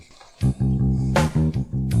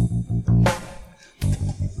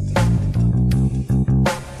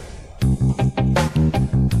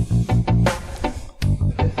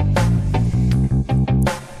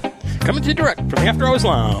to you direct from the After Hours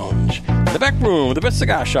Lounge. The back room of the best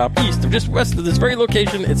cigar shop east of just west of this very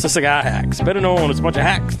location. It's the Cigar Hacks, better known as a bunch of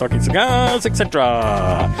hacks talking cigars,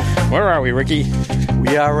 etc. Where are we, Ricky?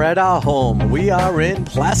 We are at our home. We are in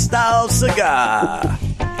Plastyle Cigar.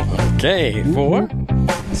 Okay, for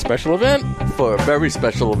a special event. For a very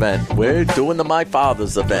special event. We're doing the My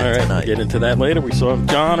Father's event tonight. Get into that later. We saw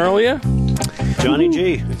John earlier. Johnny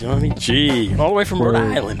G. Johnny G. All the way from Rhode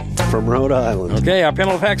Island. From Rhode Island. Okay, our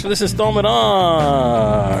panel of hacks for this installment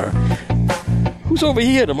are... Who's over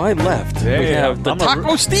here to my left? Hey, we have the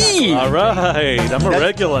Taco Steve. All right. I'm a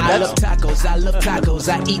regular now. I love tacos. I love tacos.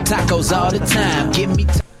 I eat tacos all the time. Give me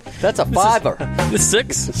That's a fiver. The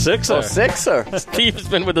six? Sixer. Oh, sixer. Steve has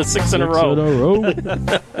been with us six in a row.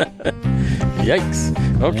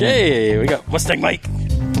 Yikes. Okay, we got Mustang Mike.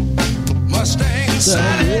 Mustang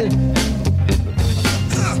side.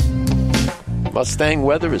 Mustang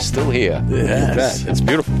weather is still here. Yes. It's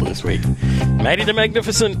beautiful this week. Maddie the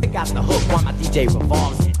Magnificent. Got the hook while my DJ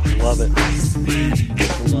revolves it. Love it.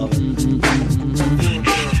 Love it.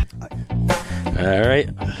 All right.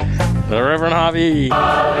 The Reverend Javi.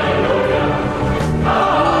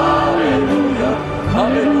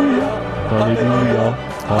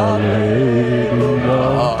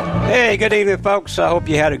 Hey, good evening, folks. I hope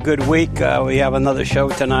you had a good week. We have another show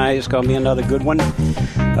tonight. It's going to be another good one.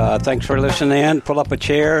 Thanks for listening in. Pull up a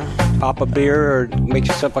chair, pop a beer, or make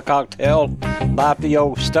yourself a cocktail, light the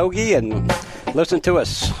old stogie, and listen to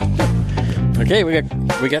us. Okay, we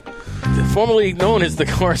got formerly known as the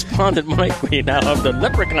correspondent Mike. We now have the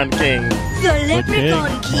Leprechaun King. The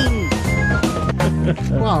Leprechaun King.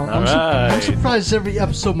 Wow, I'm surprised every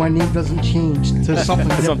episode my name doesn't change to something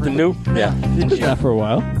different. Something new? Yeah. You did that for a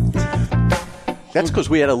while. That's because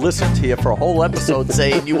we had to listen to you for a whole episode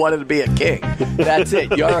saying you wanted to be a king. That's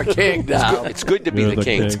it. You're a king now. It's good to be the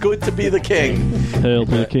king. It's good to be the king. Hail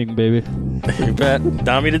to the king, baby. You bet.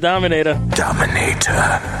 Dommy the Dominator. Dominator.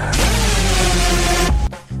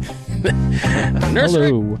 Nurse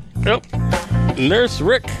Hello. Rick. Oh. Nurse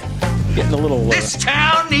Rick. Getting a little... This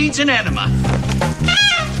town needs an enema.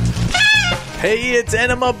 Hey, it's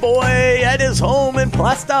Enema Boy at his home in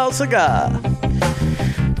Plastyle Cigar.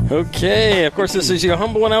 Okay, of course, this is your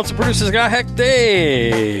humble announcer, producer, Cigar Hack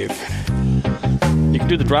Dave. You can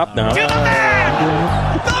do the drop now.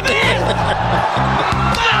 Yeah,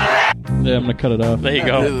 I'm going to cut it off. There you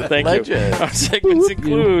go. Thank you. Legend. Our segments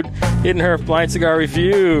include Hidden Herf Blind Cigar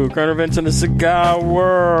Review, current events in the cigar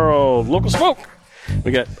world, local smoke.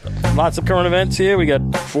 We got lots of current events here. We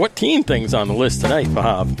got 14 things on the list tonight for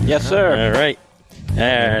Hob. Yes, sir. All right.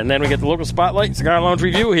 And then we get the local spotlight, Cigar Lounge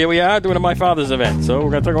Review. Here we are doing a My Father's event. So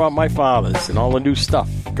we're going to talk about My Father's and all the new stuff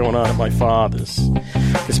going on at My Father's.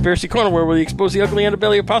 Conspiracy Corner, where we expose the ugly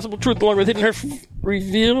underbelly of possible truth, along with Hidden Herf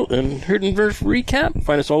Reveal and Hidden Herf Recap.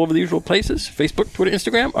 Find us all over the usual places: Facebook, Twitter,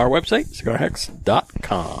 Instagram, our website,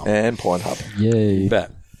 cigarhacks.com. And Pornhub. Yay.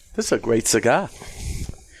 Bet. This is a great cigar.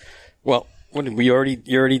 Well, you already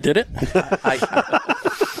did it?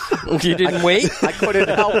 You didn't wait? I couldn't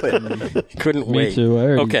help it. You couldn't Me wait. too. I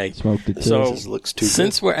already Okay. smoked it too. So, This looks too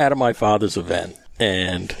since we're at My Father's event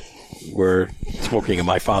and we're smoking a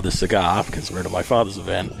My Father's cigar because we're at a My Father's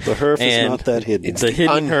event. The Herf is and not that hidden. The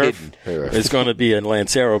hidden unhidden Herf is going to be a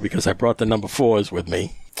Lancero because I brought the number 4s with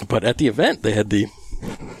me. But at the event, they had the,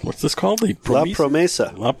 what's this called? The La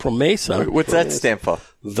Promesa. La Promesa. What's that stand for?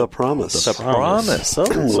 The Promise. The Promise. Oh.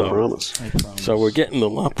 The Promise. So we're getting the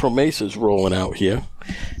La Promesas rolling out here.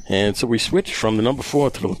 And so we switched from the number 4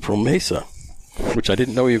 to the Promesa, which I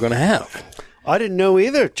didn't know you were going to have. I didn't know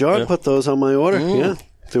either. John put those on my order. Yeah.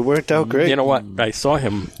 They worked out great. You know what? I saw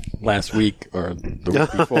him last week or the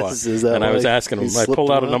week before, Is that and I why was asking him. he I slipped pulled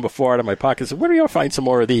out them a out? number 4 out of my pocket and said, where do you find some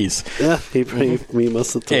more of these? Yeah, he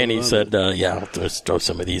must have told And he me. said, yeah, I'll just throw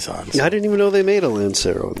some of these on. I didn't even know they made a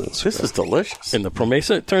Lancero in this. This is delicious. In the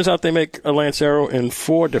Promesa, it turns out they make a Lancero in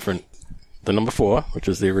 4 different. The number 4, which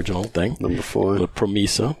is the original thing. Number 4. The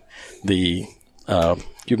Promesa, the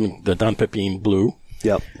Don Pepin Blue.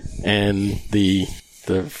 Yep. And the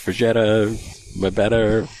Frigetta,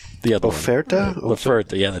 Mabetta, the other Offerta? one.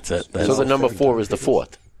 Offerta, yeah, that's it. So the number 4 is the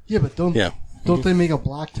 4th. Yeah, but don't they make a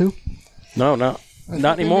black too? No, not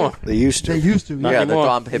anymore. They used to. They used to. Not Yeah, anymore. the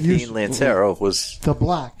Don Pepin Lancero was... The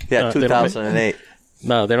black. Yeah, No, they don't make- 2008.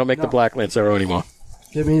 No, they don't make the black Lancero anymore.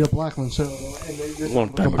 They made a black one. So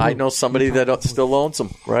Long time ago. I know somebody that still owns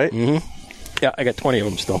them, right? Mm-hmm. Yeah, I got 20 of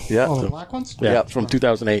them still. Yeah. Oh, the black ones? Yeah, Yep. from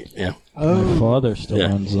 2008. Yeah. My father still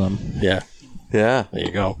Yeah. owns them. Yeah. Yeah. There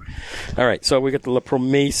you go. All right, so we got the La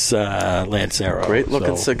Promesa Lancero. Great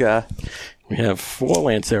looking So cigar. we have 4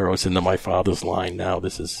 Lanceros into My Father's line now.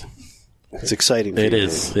 This is It's exciting. It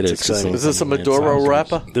is. It is. Exciting. Is this a Maduro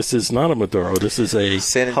wrapper? This is not a Maduro. This is a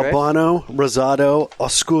San Andreas? Habano Rosado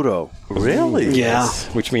Oscuro. Really? Yeah.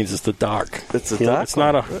 which means it's the dark. It's a dark It's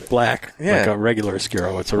not a black Yeah. like a regular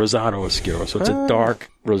Oscuro. It's a Rosado Oscuro. So it's a dark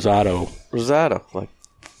Rosado. Rosado. Like,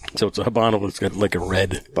 So it's a Habano. It's got like a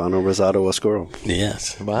red. Habano Rosado Oscuro.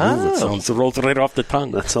 Yes. Wow. It rolls right off the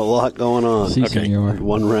tongue. That's a lot going on. Si, senor.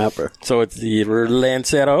 One wrapper. So it's the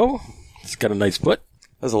Lancero. It's got a nice foot.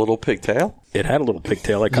 has a little pigtail. It had a little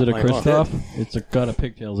pigtail. I Is cut it a mine off. Christoph? It's got a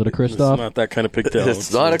pigtail. Is it a It's Christoph? not that kind of pigtail.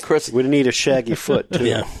 It's not a Chris. We need a shaggy foot, too.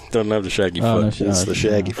 Yeah, doesn't have the shaggy Oh, no, foot. It's the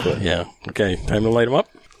shaggy foot. Yeah. Okay, time to light them up.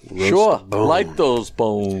 Sure. Light those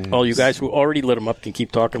bones. All you guys who already lit them up can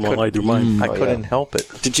keep talking while I do mine. I couldn't help it.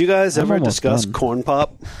 Did you guys I'm ever almost discuss done. corn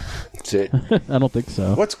pop? That's it. I don't think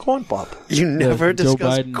so. What's corn pop? You never Joe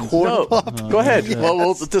discussed Biden. corn No. pop? Go ahead. Well,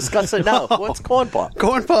 we'll discuss it now. What's corn pop?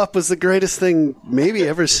 Corn pop was the greatest thing maybe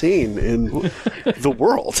ever seen in the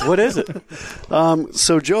world. What is it?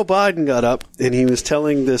 So Joe Biden got up and he was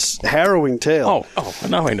telling this harrowing tale Oh,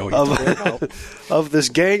 now I know what you're talking about. of this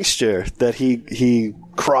gangster that he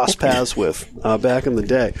crossed paths with back in the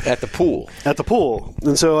day At the pool. at the pool.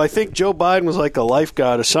 And so I think Joe Biden was like a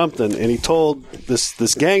lifeguard or something, and he told this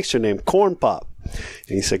gangster named Corn Pop.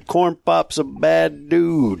 And he said, Corn Pop's a bad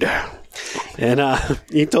dude. And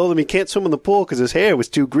he told him he can't swim in the pool because his hair was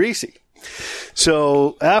too greasy.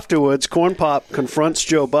 So afterwards, Corn Pop confronts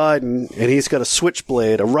Joe Biden, and he's got a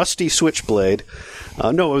switchblade, a rusty switchblade.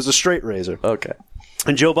 No, it was a straight razor. Okay.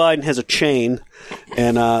 And Joe Biden has a chain,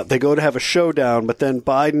 and they go to have a showdown, but then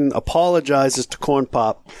Biden apologizes to Corn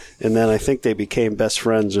Pop, and then I think they became best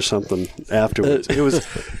friends or something afterwards. It was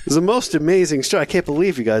the most amazing story. I can't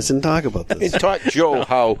believe you guys didn't talk about It this. taught Joe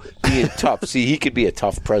how being tough. See, he could be a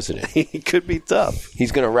tough president. He could be tough.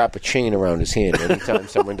 He's going to wrap a chain around his hand anytime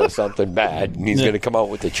someone does something bad, and he's going to come out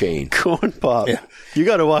with the chain. Corn Pop. Yeah. You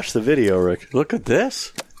got to watch the video, Rick. Look at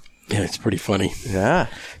this. Yeah, it's pretty funny. Yeah.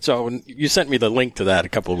 So when you sent me the link to that a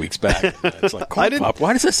couple of weeks back. It's like, I didn't- Pop,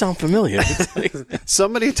 why does that sound familiar?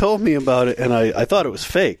 Somebody told me about it, and I thought it was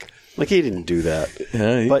fake. Like, he didn't do that.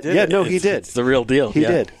 Yeah, he But, did yeah, it. no, he did. It's the real deal. He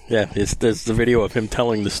Yeah. did. Yeah, there's the video of him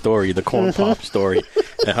telling the story, the Corn Pop story,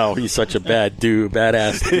 and how he's such a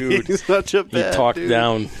badass dude. He's such a He bad talked dude.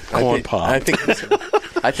 down Corn Pop.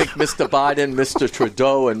 I think Mr. Biden, Mr.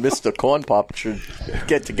 Trudeau, and Mr. Corn Pop should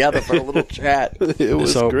get together for a little chat. It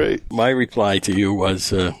was so great. My reply to you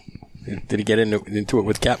was, did he get into it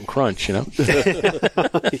with Captain Crunch, you know?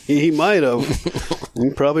 He might have. He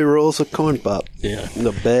probably rolls a Corn Pop. Yeah.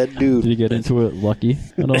 The bad dude. Did you get into it lucky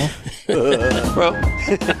at all? Well,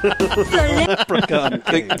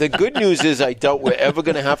 the good news is I doubt we're ever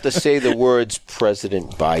going to have to say the words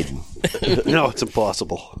President Biden. No, it's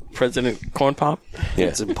impossible. President Corn Pop? Yeah.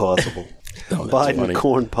 It's impossible. Oh, that's Biden funny.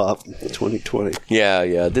 Corn Pop 2020.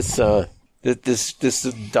 Yeah. This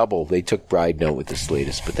is double. They took Biden out with this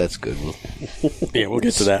latest, but that's good. Yeah, we'll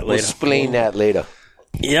get to that We'll later. explain that later.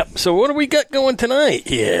 Yep. So what do we got going tonight?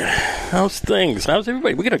 Yeah. How's things? How's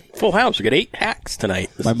everybody? We got a full house. We got 8 hacks tonight.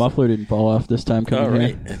 My muffler didn't fall off this time coming All right.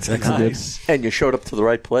 here. That's excellent. Nice. And you showed up to the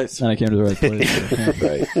right place. And I came to the right place.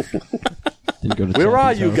 Right. Didn't go to Where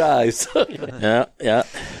are Chappie's you house. guys? Yeah.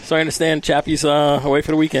 So I understand Chappie's away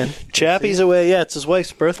for the weekend. Chappie's away. Yeah, it's his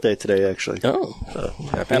wife's birthday today, actually. Oh.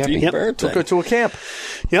 Happy Yep. birthday. Took her to a camp.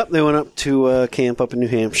 Yep, they went up to camp up in New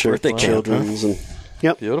Hampshire. Birthday camp, children's and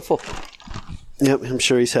yep, Beautiful. yep. I'm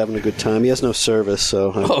sure he's having a good time. He has no service,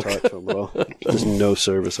 so I haven't talked to him at all. There's no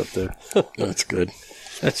service up there. That's good.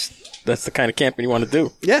 That's the kind of camping you want to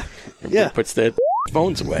do. Yeah, yeah. Puts their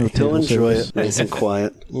phones away. He'll enjoy service. it, nice and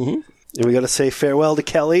quiet. Mm-hmm. And we got to say farewell to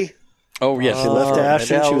Kelly. Oh, yes. She left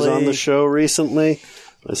Ashton. She was on the Kelly. show recently.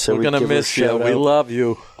 I said We're we'd going to give her a miss you. shout We out. love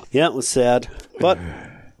you. Yeah, it was sad, but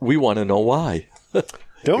We want to know why.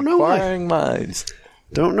 don't know why. Inquiring minds.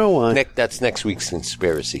 Don't know why. That's next week's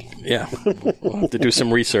conspiracy. Yeah. We'll have to do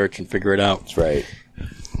some research and figure it out. That's right.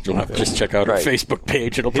 You'll have to just check out our Right. Facebook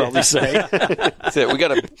page. It'll probably say. That's it. We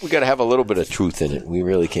gotta have a little bit of truth in it. We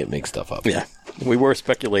really can't make stuff up. Yeah. We were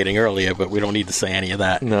speculating earlier, but we don't need to say any of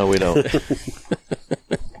that. No, we don't.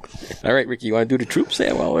 All right, Ricky, you want to do the troops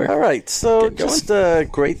there while we're... All right. So Get going. just a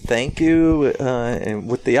great thank you, and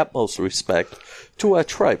with the utmost respect, to our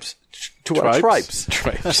tribes. To our tribes.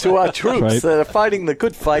 To our troops Tribe. that are fighting the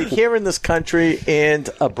good fight here in this country and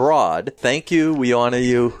abroad. Thank you. We honor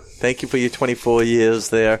you. Thank you for your 24 years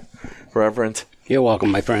there, Reverend. You're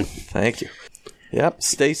welcome, my friend. Thank you. Yep.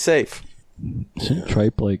 Stay safe. Isn't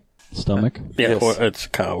tripe like stomach? Yeah, Yes. or it's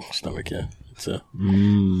cow stomach, yeah.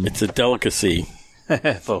 It's a delicacy.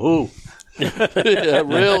 For who? Yeah,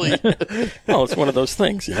 really. Well, it's one of those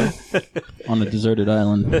things, you know. On a deserted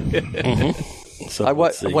island. Mm-hmm. So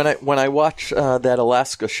let's see. When I watch that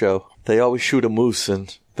Alaska show, they always shoot a moose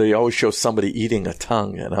and they always show somebody eating a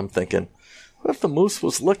tongue, and I'm thinking, what if the moose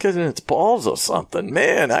was licking its balls or something?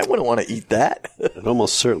 Man, I wouldn't want to eat that. It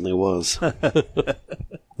almost certainly was.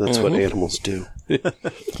 That's what animals do.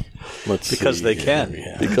 Because they can.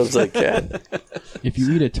 Yeah. Because they can. If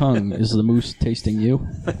you eat a tongue, is the moose tasting you?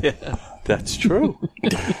 Yeah, that's true.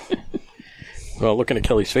 Well, looking at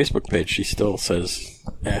Kelly's Facebook page, she still says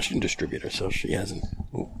Ashton Distributor, so she hasn't.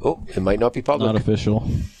 Oh, it might not be public. Not official.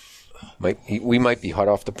 We might be hot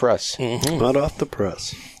off the press. Mm-hmm. Not off the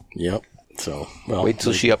press. Yep. So, well, wait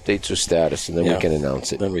till she updates her status, and then we can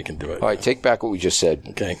announce it. Then we can do it. All right, take back what we just said.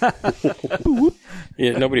 Okay.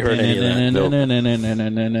 Yeah, nobody heard any of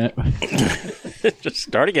that. Just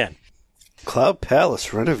start again. Cloud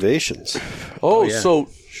Palace renovations. Oh, yeah. So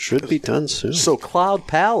should be done soon. So Cloud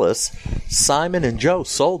Palace, Simon and Joe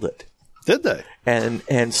sold it. Did they?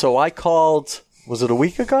 And so I called. Was it a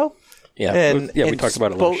week ago? Yeah, we talked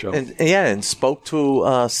about it on the show. And spoke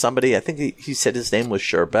to somebody. I think he said his name was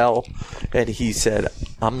Sherbel, and he said,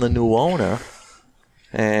 "I'm the new owner."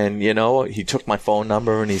 And he took my phone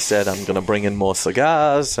number and he said, "I'm going to bring in more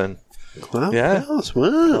cigars." And Cloud Palace,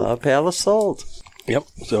 wow, Cloud Palace sold. Yep.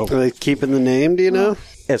 So are they keeping the name? Do you know?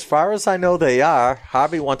 As far as I know, they are.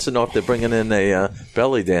 Harvey wants to know if they're bringing in a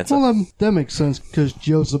belly dancer. Well, that makes sense because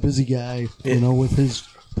Joe's a busy guy, with his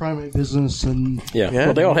primary business and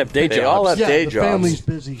well, they all have day jobs. They all have day the jobs. Family's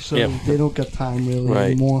busy, so they don't got time really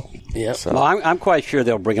anymore. Yeah. Well, I'm quite sure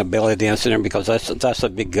they'll bring a belly dance in there because that's a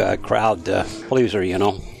big crowd pleaser,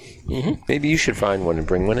 Mm-hmm. Maybe you should find one and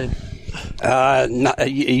bring one in. No,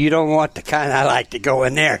 you don't want the kind I like to go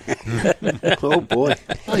in there. Oh boy!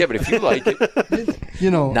 Yeah, but if you like it,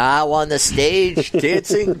 Now on the stage,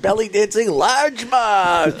 belly dancing, large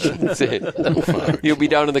march. That's it. You'll be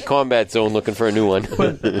down in the combat zone looking for a new one.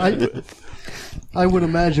 But I would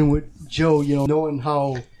imagine with Joe, knowing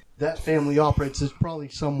how that family operates, is probably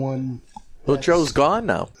someone. Well, Joe's gone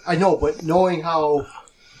now. I know, but knowing how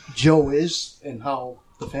Joe is and how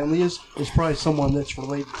the family is probably someone that's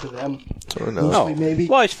related to them. Mostly, maybe.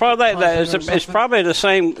 Well, it's probably it's probably the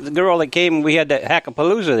same girl that came. We had that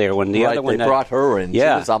Hackapalooza there when the other one. They brought her in.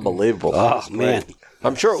 Yeah. She was unbelievable. Oh man.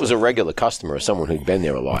 I'm sure it was a regular customer or someone who'd been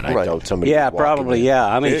there a lot. I doubt somebody. Yeah, probably. Yeah,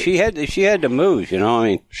 I mean, she had the moves. I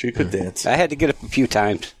mean, she could dance. I had to get up a few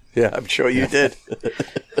times. Yeah, I'm sure you did.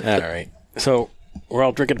 All right. So we're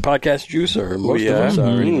all drinking podcast juice, or most of us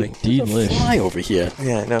are. Anyway. Delish. Fly over here.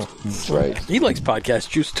 Yeah, I know. That's right. He likes podcast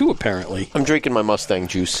juice too, apparently. I'm drinking my Mustang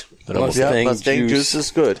juice. Mustang juice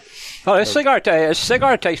is good. Oh, this cigar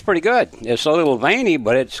tastes pretty good. It's a little veiny,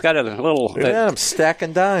 but it's got a little. Yeah, I'm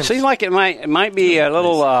stacking dimes. Seems like it might be a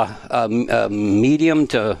little medium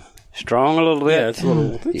to strong a little bit. Yeah, it's a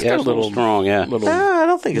little. It's got a little strong. Yeah. I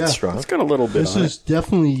don't think it's strong. It's got a little bit. This is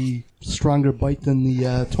definitely stronger bite than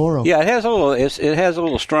the Toro. Yeah, it has a little. It has a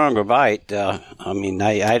little stronger bite. I mean,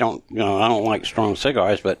 I don't like strong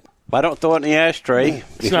cigars, but if I don't throw it in the ashtray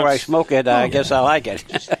before I smoke it, I guess I like it.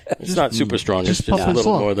 It's not super strong. It's just a puff and little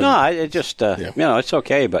slop. more than. No, it just it's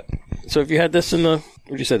okay. But So if you had this in the, what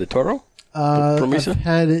did you say, the Toro? I've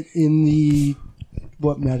had it in the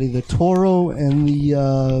Matty? The Toro and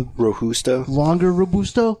the Robusto. Longer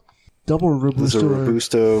Robusto, double There's Robusto, a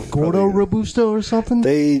Robusto. Gordo Robusto or something.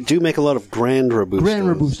 They do make a lot of Grand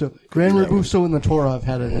Robusto. Grand Robusto in the Toro. I've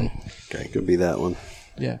had it in. Okay, could be that one.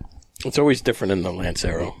 Yeah. It's always different in the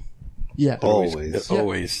Lancero. Yeah. Always.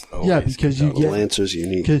 Always. Yeah, because you The get Lancer's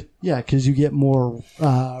unique. because you get more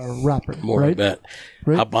wrapper. More right? of that.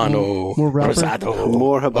 Right? Habano. More wrapper. Rosado.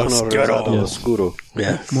 More Habano Oscuro. Rosado Oscuro.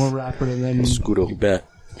 Yeah. More wrapper, and then You bet.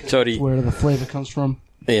 So where the flavor comes from.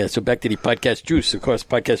 Yeah, so back to the podcast juice. Of course,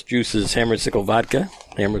 podcast juice is Hammer and Sickle vodka,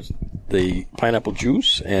 the pineapple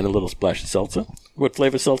juice, and a little splash of seltzer. What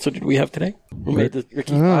flavor seltzer did we have today? Who made the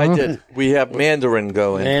Ricky? I did. We have Mandarin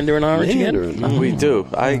going. Mandarin orange Mandarin. We do.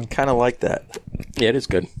 I kind of like that. Yeah, it is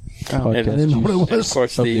good. Oh, I And didn't know what it of was.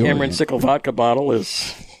 course, the the Hammer and Sickle vodka bottle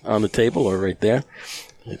is on the table or right there.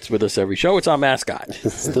 It's with us every show. It's our mascot.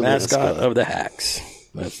 the mascot of the Hacks.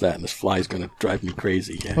 That's that. And this fly's going to drive me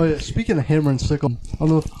crazy. Yeah. Oh, yeah. Speaking of Hammer and Sickle, I don't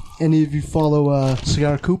know if any of you follow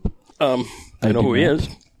Cigar Coop. I know who he is.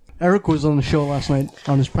 Eric was on the show last night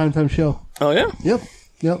on his primetime show. Oh, yeah?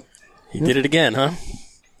 Yep. He did it again, huh?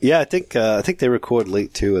 Yeah, I think they record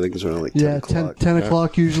late too. I think it's around like 10 Yeah, o'clock. 10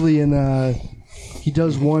 o'clock usually, and he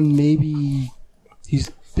does one maybe.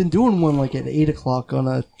 He's been doing one like at 8 o'clock on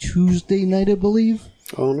a Tuesday night, I believe.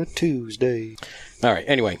 On a Tuesday. All right.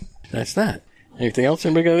 Anyway, that's that. Anything else?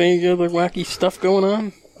 Anybody got any other wacky stuff going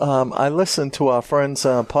on? I listened to our friend's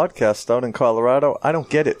podcast out in Colorado. I don't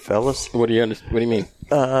get it, fellas. What do you mean?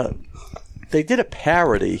 They did a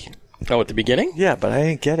parody. Oh, at the beginning? Yeah, but I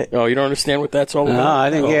didn't get it. Oh, you don't understand what that's all about? No, I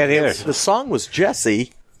didn't get it either. The song was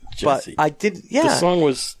Jesse, but I did. Yeah, The song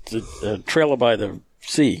was Trailer by the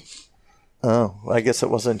Sea. Oh, I guess it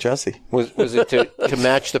wasn't Jesse. Was it to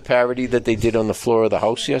match the parody that they did on the floor of the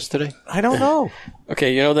house yesterday? I don't know.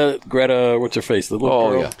 Okay, you know that Greta, what's her face? The little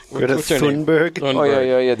girl? Yeah. Greta What's her name? Thunberg? Oh,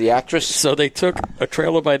 yeah, the actress. So they took a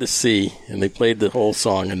Trailer by the Sea, and they played the whole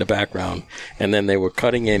song in the background, and then they were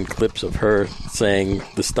cutting in clips of her saying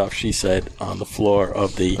the stuff she said on the floor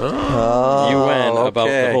of the UN about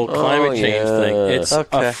the whole climate change thing. It's a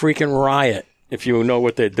freaking riot if you know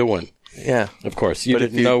what they're doing. Yeah. Of course. You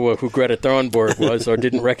didn't know who Greta Thunberg was or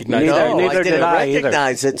didn't recognize No, her. Neither I didn't did I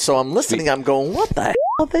recognize it, so I'm listening. I'm going, what the hell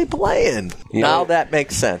are they playing? Now that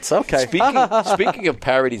makes sense. Okay. Speaking of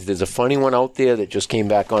parodies, there's a funny one out there that just came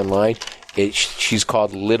back online. She's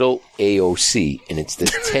called Little AOC, and it's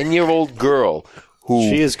this 10-year-old girl who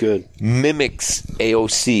She is good. mimics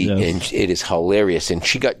AOC, and it is hilarious. And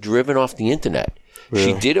she got driven off the internet.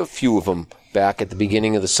 She did a few of them back at the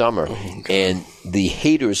beginning of the summer, and the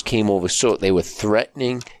haters came over, so they were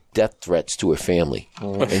threatening death threats to her family.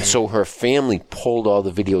 And so her family pulled all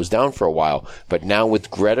the videos down for a while. But now with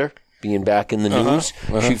Greta being back in the news,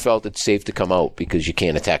 she felt it's safe to come out because you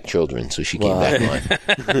can't attack children, so she came back on.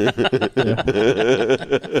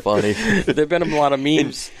 Funny. There have been a lot of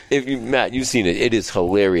memes. Matt, you've seen it. It is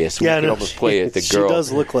hilarious. Yeah, we can almost play it. The girl. She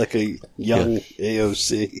does look like a young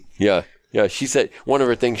AOC. Yeah. Yeah, she said, one of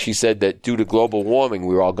her things, she said that due to global warming,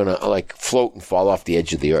 we were all going to, float and fall off the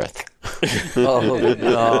edge of the earth. Oh,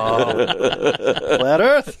 no. Flat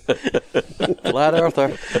Earth? Flat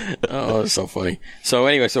Earther. Oh, it's so funny. So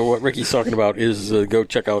anyway, what Ricky's talking about is go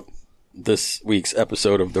check out this week's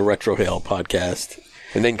episode of the Retro Hail podcast.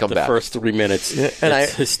 And then come the back. The first 3 minutes. Yeah, and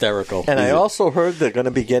it's hysterical. And I also heard they're going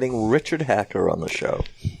to be getting Richard Hacker on the show.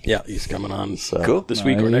 Yeah, he's coming on Cool. this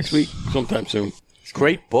week or next week, sometime soon.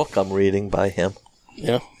 Great book I'm reading by him.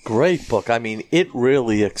 Yeah. Great book. I mean, it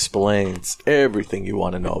really explains everything you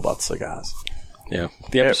want to know about cigars. Yeah.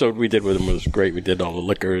 The episode we did with him was great. We did all the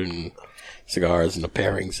liquor and cigars and the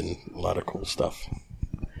pairings and a lot of cool stuff.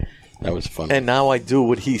 That was fun. And now I do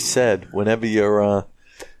what he said. Whenever you're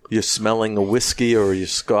smelling a whiskey or your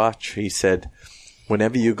scotch, he said,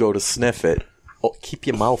 whenever you go to sniff it, keep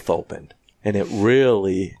your mouth open. And it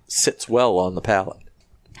really sits well on the palate.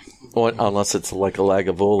 Or, unless it's like a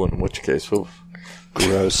Lagavulin, in which case, oof,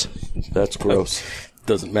 gross. That's gross.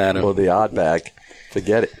 Doesn't matter. Or the odd bag.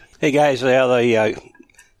 Forget it. Hey, guys, the other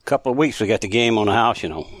couple of weeks we got the game on the house, you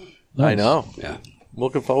know. I know. Yeah.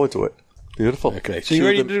 Looking forward to it. Beautiful. Okay. So you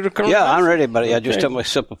ready to do the current? Yeah, I'm ready, buddy. I just took my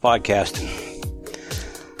sip of podcasting.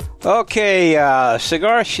 Okay,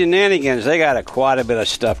 Cigar Shenanigans. They got quite a bit of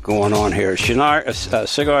stuff going on here. Cigar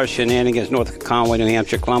Shenanigans, North Conway, New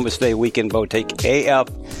Hampshire, Columbus Day Weekend Boutique AF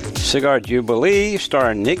Cigar Jubilee,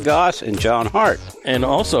 starring Nick Goss and John Hart. And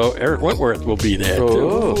also, Eric Wentworth will be there, too.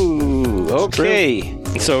 Ooh, okay.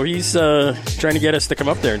 So he's trying to get us to come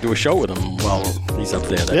up there and do a show with him while he's up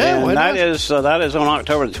there. Yeah, And that is on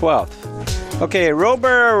October the 12th. Okay,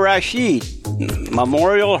 Robert Rashid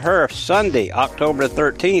Memorial Hearth, Sunday, October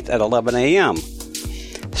 13th at 11 a.m.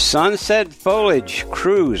 Sunset Foliage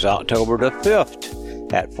Cruise, October the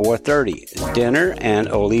 5th at 4:30. Dinner and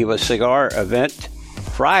Oliva Cigar event,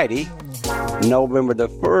 Friday, November the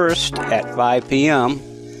 1st at 5 p.m.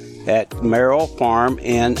 at Merrill Farm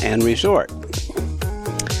Inn and Resort.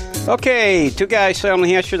 Okay, Two Guys Sale, New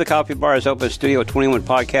Hampshire. The Coffee Bar is open. Studio 21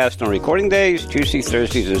 podcast on recording days, Tuesdays,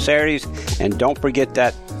 Thursdays, and Saturdays. And don't forget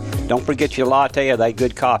your latte or that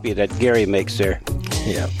good coffee that Gary makes there.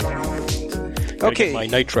 Yeah. Okay. Get my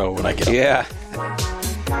nitro when I get up. Yeah.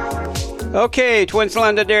 Okay, Twins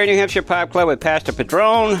Londonderry, New Hampshire Pipe Club with Pastor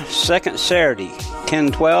Padron. Second Saturday,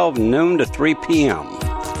 10/12, noon to 3 p.m.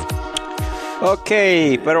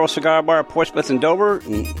 Okay, Federal Cigar Bar, Portsmouth and Dover,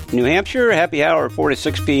 New Hampshire. Happy hour 4 to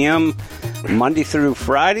 6 p.m. Monday through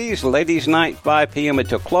Fridays. Ladies' night 5 p.m.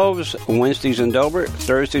 until close. Wednesdays in Dover,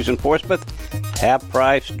 Thursdays in Portsmouth.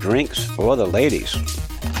 Half-price drinks for the ladies.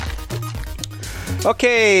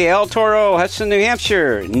 Okay, El Toro, Hudson, New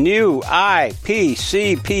Hampshire. New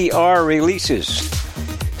IPCPR releases.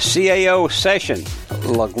 CAO Session,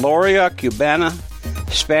 La Gloria Cubana,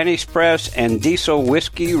 Spanish Press, and Diesel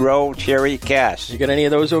Whiskey Roll Cherry Cask. You got any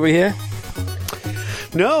of those over here?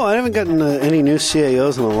 No, I haven't gotten any new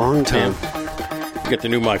CAOs in a long time. You got the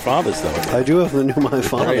new My Father's, though. I do have the new My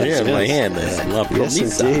Father's. Right here in my yes. hand.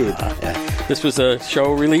 Yes, indeed. This was a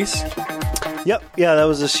show release? Yep. Yeah, that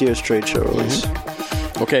was this year's trade show release.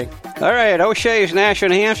 Okay. All right, O'Shea's Nashua,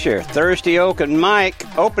 New Hampshire. Thursday open mic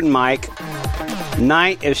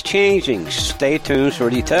night is changing. Stay tuned for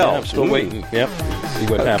details. Yeah, I'm still waiting. Yep. See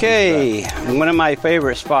what happens. Okay, one of my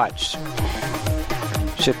favorite spots.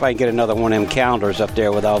 See if I can get another one of them calendars up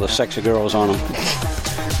there with all the sexy girls on them.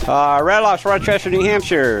 Red Lobster, Rochester, New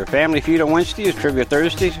Hampshire. Family Feud on Wednesdays, Trivia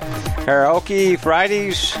Thursdays, karaoke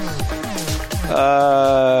Fridays,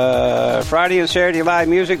 Friday and Saturday live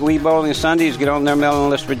music, Wii Bowling Sundays. Get on their mailing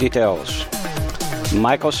list for details.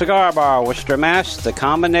 Michael Cigar Bar, Worcester, Mass. The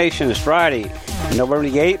Combination is Friday, November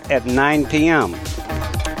the 8th at 9 p.m.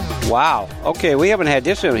 Wow. Okay, we haven't had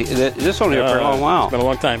this on here for a long while. It's been a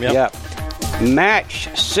long time, yeah. Yep. Match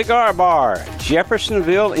Cigar Bar,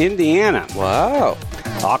 Jeffersonville, Indiana. Wow.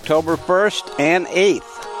 October 1st and 8th.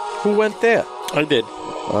 Who went there? I did.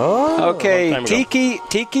 Oh. Okay, long time ago.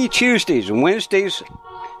 Tiki Tuesdays, Wednesdays,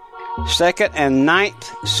 2nd and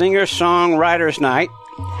 9th, Singer-Songwriters Night.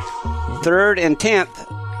 3rd and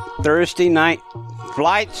 10th, Thursday night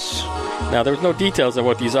flights. Now, there's no details on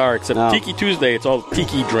what these are, except Tiki Tuesday, it's all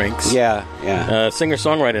tiki drinks. Yeah.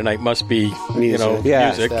 Singer-songwriter night must be, music.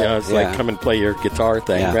 It's like come and play your guitar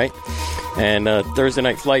thing, right? And Thursday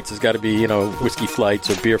night flights has got to be, whiskey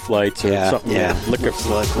flights or beer flights or something. Yeah. Liquor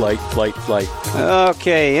flight.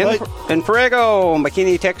 Okay. In Perego,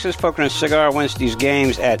 McKinney, Texas, Poker and Cigar Wednesdays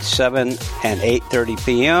games at 7 and 8:30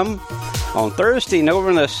 p.m. On Thursday,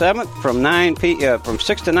 November the 7th, from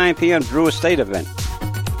 6 to 9 p.m., Drew Estate event.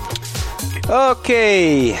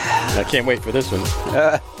 Okay. I can't wait for this one.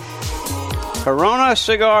 Corona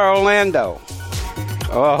Cigar Orlando.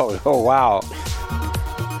 Oh, wow.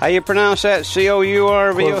 How you pronounce that?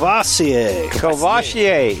 C-O-U-R-V?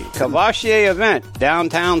 Courvoisier event.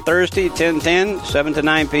 Downtown Thursday, 10:10, 7 to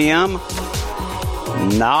 9 p.m.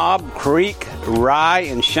 Knob Creek Rye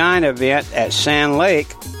and Shine event at Sand Lake,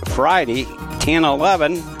 Friday,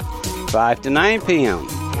 10:11, 5 to 9 p.m.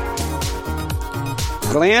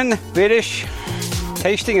 Glen Fiddish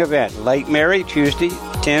tasting event, Lake Mary, Tuesday,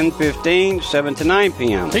 10:15, 7 to 9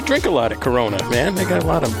 p.m. They drink a lot at Corona, man. They got a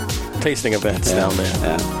lot of tasting events down there.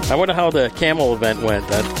 Yeah. I wonder how the camel event went.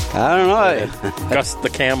 I don't know. Gus the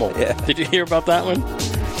Camel. Yeah. Did you hear about that one?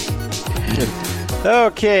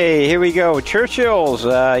 Okay, here we go. Churchill's,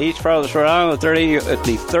 East Providence, Rhode Island,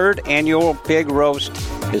 the third annual pig roast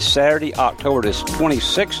is Saturday, October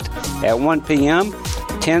 26th at 1 p.m.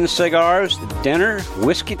 10 cigars, dinner,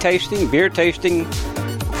 whiskey tasting, beer tasting,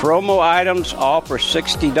 promo items, all for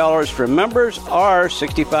 $60 for members or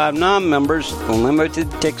 $65 non-members,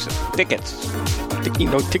 limited tickets.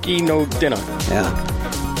 Tiki, no dinner. Yeah.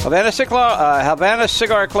 Havana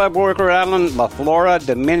Cigar Club, Rhode Island, La Flora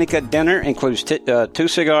Dominica dinner includes 2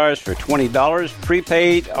 cigars for $20.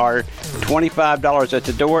 Prepaid are $25 at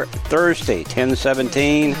the door. Thursday,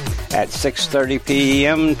 10/17 at 6:30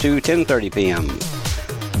 p.m. to 10:30 p.m.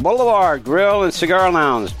 Boulevard Grill and Cigar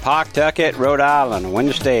Lounge, Pawtucket, Rhode Island,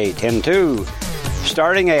 Wednesday, 10/2.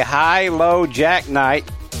 Starting a high-low jack night.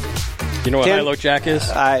 You know what high-low jack is?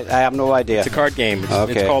 I have no idea. It's a card game.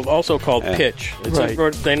 It's also called pitch. It's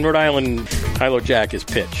in Rhode Island, high-low jack is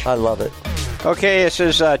pitch. I love it. Okay, this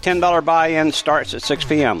is a $10 buy-in, starts at 6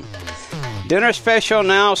 p.m. Dinner special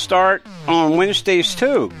now start on Wednesdays,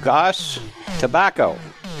 too. Goss Tobacco.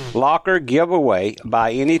 Locker giveaway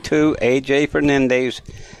by any two A.J. Fernandez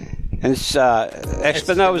and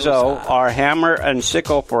Espinozo are hammer and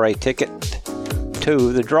sickle for a ticket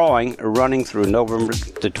to the drawing running through November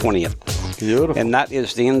the 20th. Beautiful. And that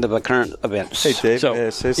is the end of the current events. Hey, Dave, may I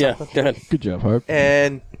say something? Go ahead. Good job, Harp.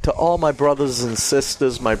 And to all my brothers and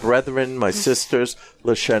sisters, my brethren, my sisters,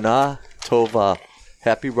 L'Shana Tova.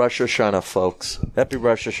 Happy Rosh Hashanah, folks. Happy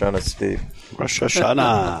Rosh Hashanah, Steve. Rosh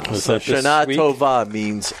Hashanah. Shana Tova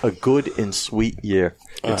means a good and sweet year.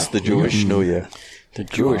 It's the Jewish New Year. The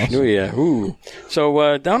Jewish New Year. Ooh.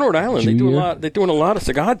 So down Rhode Island, they're doing a lot of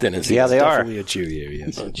cigar dinners. Yeah, they are. Definitely a Jew year,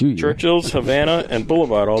 yes. Churchill's, Havana, and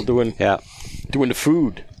Boulevard all doing the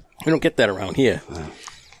food. We don't get that around here.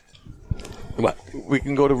 What? We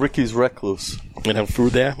can go to Ricky's Recluse. And have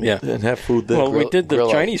food there? Yeah. And have food there. Well, we did the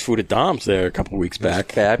Chinese food at Dom's there a couple of weeks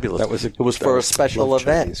back. Fabulous. It was for a special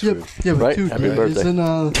event. Yeah, but right? dude, Happy birthday. It's in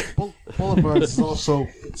Boulevard. It's also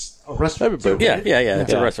a restaurant. Yeah.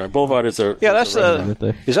 It's a restaurant. Boulevard is a that's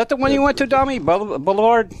is that the one you went to, Dommy?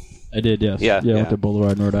 Boulevard? I did, yes. Yeah, I went to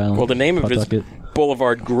Boulevard, Rhode Island. Well, the name of it is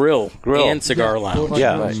Boulevard Grill and Cigar Lounge.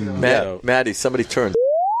 Yeah. Right. Maddie, somebody turned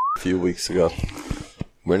a few weeks ago.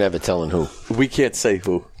 We're never telling who. We can't say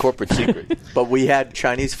who. Corporate secret. But we had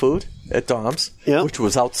Chinese food at Dom's, which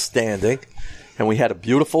was outstanding. And we had a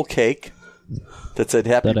beautiful cake that said,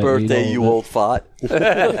 "Happy birthday, you old fart."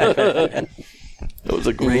 It was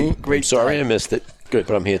a great Sorry I missed it. Good.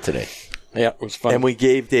 But I'm here today. Yeah, it was fun. And we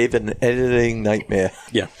gave Dave an editing nightmare.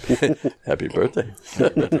 Yeah. Happy birthday.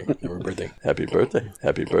 Happy birthday. Happy birthday.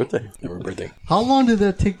 Happy birthday. Happy birthday. How long did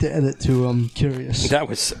that take to edit to? I'm curious. That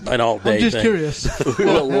was an all-day I'm just thing. curious. We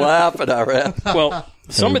were laughing our ass. Well,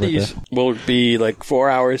 some of these will be like 4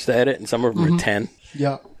 hours to edit, and some of them are 10.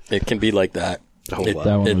 Yeah. It can be like that. That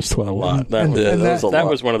one was 12. A lot. That And- was, and that was a that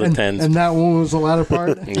lot. was one of the 10s. And that one was the latter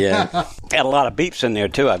part? Yeah. Had a lot of beeps in there,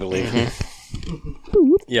 too, I believe.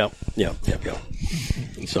 Yep.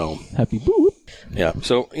 So, Happy boop. yeah.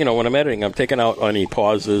 So, when I'm editing, I'm taking out any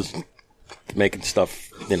pauses, making stuff,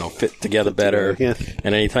 fit together better. Yeah.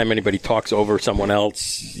 And anytime anybody talks over someone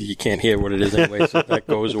else, you can't hear what it is anyway, so that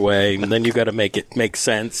goes away. And then you got to make it make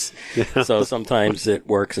sense. Yeah. So sometimes it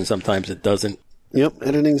works and sometimes it doesn't. Yep,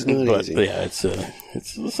 editing's not But easy. yeah, it's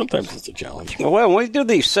sometimes it's a challenge. Well, when we do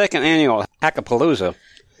the second annual Hackapalooza,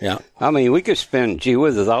 Yeah. I mean, we could spend, gee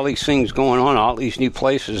whiz, with all these things going on, all these new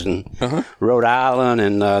places, and Rhode Island,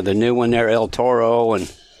 and the new one there, El Toro,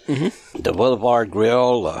 and the Boulevard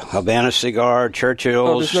Grill, Havana Cigar, Churchill's.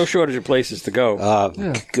 Oh, there's no shortage of places to go.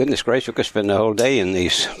 Goodness gracious, we could spend the whole day in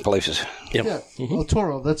these places. Yep. Yeah. El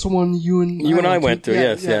Toro, that's the one you and I went to,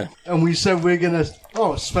 yes, yeah. And we said we're going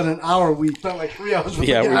to, spend an hour. We spent like 3 hours with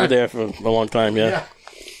Yeah, the we guy. were there for a long time, Yeah.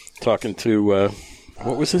 Talking to,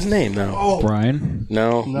 what was his name now? Oh, Brian.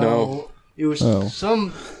 No. It was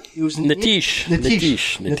It was Natish.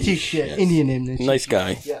 Natish, yeah. Indian name, Natish. Nice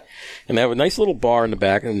guy. Yeah. And they have a nice little bar in the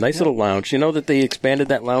back and a nice little lounge. You know that they expanded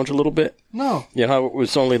that lounge a little bit? No. You know how it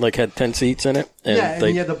was only had 10 seats in it? And And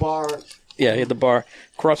he had the bar. Yeah, he had the bar.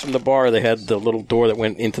 Across from the bar, they had the little door that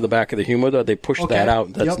went into the back of the humidor. They pushed that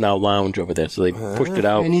out. That's now lounge over there. So they pushed it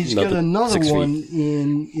out. And he's got another 6 feet. one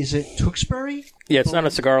in, is it Tewksbury? Yeah, it's not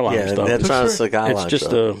a cigar lounge, Yeah, though. that's not a cigar It's lounge. just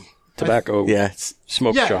though. a tobacco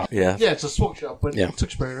smoke shop. Yeah. Yeah, it's a smoke shop, but Yeah.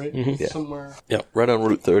 Tewksbury, right? Mhm. Yeah. Somewhere. Yeah. Right on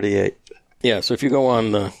Route 38. Yeah, so if you go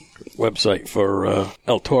on the website for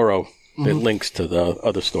El Toro, it links to the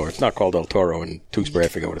other store. It's not called El Toro in Tewksbury. I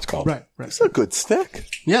forget what it's called. Right. It's a good stick.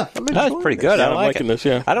 Yeah. That's pretty good. Yeah, I I'm like liking it. this,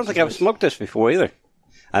 yeah. I don't think I've smoked this before either.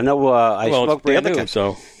 I know I Well, smoked it's brand the other new,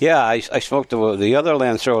 so. Yeah, I smoked the other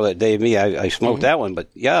Lancero that Dave me. I smoked that one, but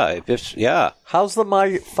How's the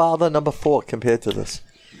My Father number 4 compared to this?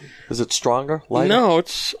 Is it stronger? Lighter? No,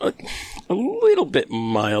 it's a little bit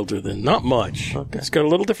milder than, not much. Okay. It's got a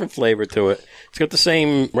little different flavor to it. It's got the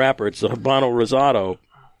same wrapper. It's the Habano Rosado,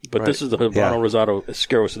 but this is the Habano Rosado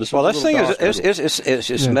Oscuro. So this well, one's this a thing little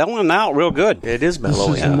darker. is smelling out real good. It is This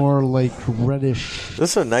mellow. is more like reddish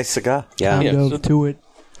This is a nice cigar. kind Yeah, of so- to it.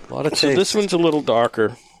 A lot of So taste. this one's a little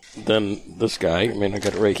darker than this guy. I mean, I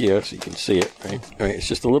got it right here so you can see it. Right? It's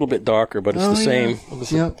just a little bit darker, but it's the same.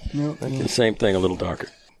 Yep. The same thing, a little darker.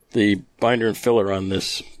 The binder and filler on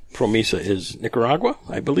this Promesa is Nicaragua,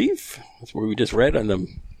 I believe. That's where we just read on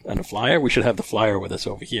the flyer. We should have the flyer with us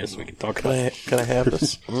over here so we can talk about it. Can I have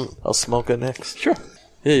this? I'll smoke it next. Sure.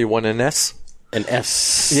 Yeah, you want an S? An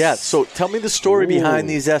S. Yeah, so tell me the story behind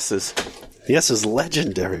these S's. The S is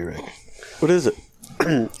legendary, Rick. What is it?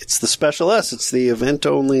 It's the special S. It's the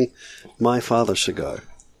event-only My Father cigar.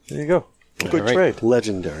 There you go. Good right. trade.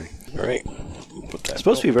 Legendary. All right. Put that, It's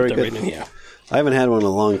supposed to be very put that good. right in here. I haven't had one in a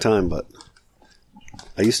long time, but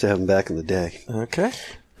I used to have them back in the day. Okay.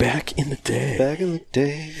 Back in the day. Back in the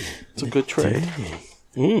day. It's a good trade.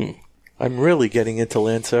 I'm really getting into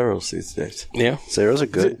Lanceros these days. Yeah. Zeros are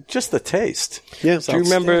good. Just the taste. Yeah. Do you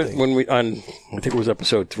remember when we, I think it was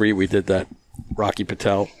episode 3, we did that Rocky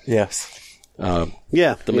Patel? Yes.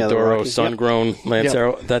 Yeah. The Maduro Rockies. sun-grown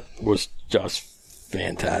Lancero. That was just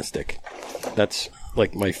fantastic. That's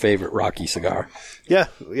like my favorite Rocky cigar. Yeah.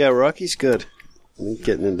 Yeah, Rocky's good. I'm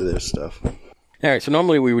getting into their stuff. All right, so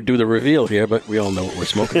normally we would do the reveal here, but we all know what we're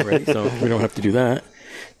smoking already, so we don't have to do that.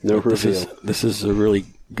 No But reveal. This is a really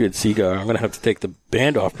good cigar. I'm going to have to take the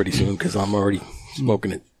band off pretty soon because I'm already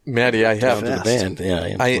smoking it Maddie, I have down to the band. Yeah, I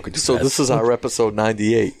am smoking too so fast. this is our episode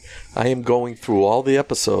 98. I am going through all the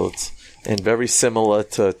episodes, and very similar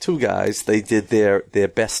to two guys, they did their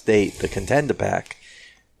best date, the contender pack.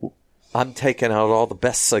 I'm taking out all the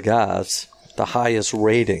best cigars, the highest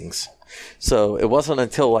ratings. So it wasn't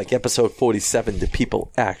until like episode 47 did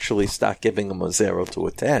people actually start giving them a 0 to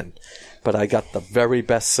a 10. But I got the very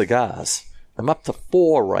best cigars. I'm up to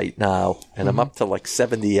 4 right now, and I'm up to like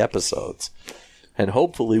 70 episodes. And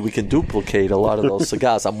hopefully we can duplicate a lot of those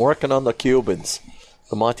cigars. I'm working on the Cubans,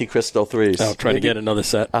 the Monte Cristo 3s. I'll try to get another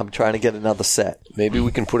set. I'm trying to get another set. Maybe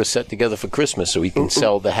we can put a set together for Christmas so we can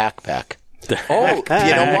sell the hack pack. Oh, you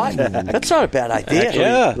know what? That's not a bad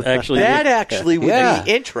idea. Actually, That actually would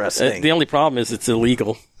be interesting. The only problem is it's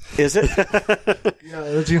illegal. Is it? Yeah,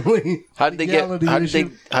 that's the only. How'd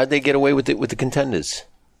they get away with it with the contenders?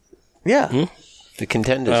 Yeah. The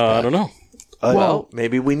contenders. I don't know. Well,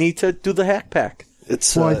 maybe we need to do the hack pack.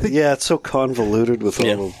 It's Well, I think- it's so convoluted with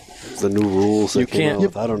all of the new rules. You that came can't- out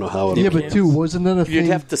with. I don't know how it. Yeah, but too, wasn't that a thing? You'd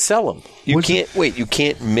have to sell them. You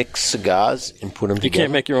can't mix cigars and put them You together.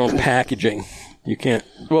 can't make your own packaging. You can't.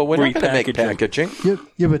 Well, we're not going to make repackage 'em. packaging.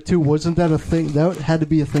 Yeah, but too, wasn't that a thing? That had to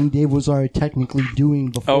be a thing Dave was already technically doing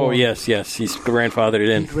before. Oh, yes. He's grandfathered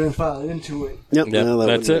in. Grandfather into it. Yep, Yeah, that that's would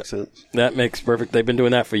it. make sense. That makes perfect. They've been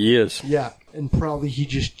doing that for years. Yeah, and probably he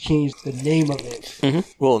just changed the name of it.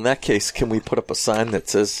 Well, in that case, can we put up a sign that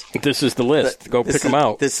says This is the list. Go this pick is- them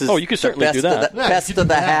out. This is you can the certainly best do that. Of the, best of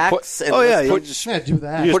the hacks. and Oh yeah, let's you put- just, Yeah, do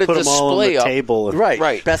that. you just Put a put them all on display the up. table. And,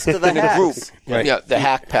 right. Best of the in a hacks. group. Right. Yeah, the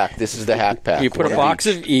hack pack. This is the hack pack. You put a One box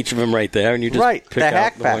each. of each of them right there, and you just Right. pick The out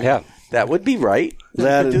hack the pack. one. Yeah. That would be right.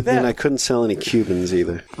 that We could do and that. I couldn't sell any Cubans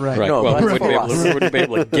either. Right. Right. No, well, that's we wouldn't be, for able, us. we wouldn't be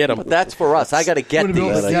able to get them. But that's for us. I got to get Wouldn't be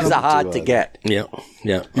able these. to get These are them. hard to get. Yeah.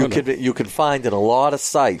 Yeah. You could find in a lot of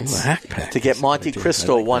sites The hack pack to get is Monte what I do.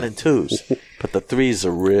 Cristo I like 1 that. and 2s, but the 3s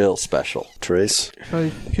are real special. Trace. Try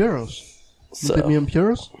Puros. You So put me on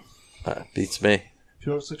Puros? beats me.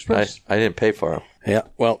 Puros I Express. didn't pay for them. Yeah.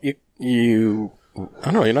 Well, you I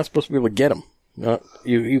don't know. You're not supposed to be able to get them.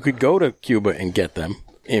 You could go to Cuba and get them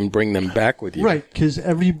and bring them back with you. Right, because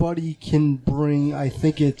everybody can bring, I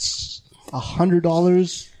think it's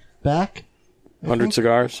 $100 back. 100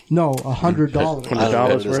 cigars. No, $100. I don't know what $100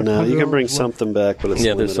 it is worth. now. You can bring $100 something back, but it's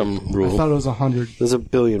Yeah, there's limited. some I rules. thought it was 100. There's a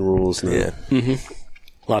billion rules now. Yeah.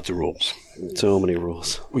 Lots of rules. So many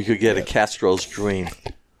rules. We could get a Castro's Dream.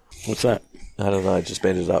 What's that? I don't know. I just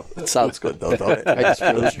made it up. It sounds good, though, don't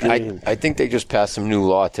it? I think they just passed some new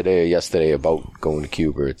law today or yesterday about going to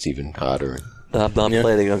Cuba. It's even harder. I'm not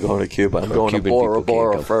planning on going to Cuba. I'm going Cuban to Bora people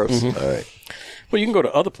Bora can't go. first. All right. Well, you can go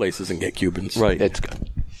to other places and get Cubans. Right. That's good.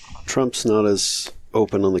 Trump's not as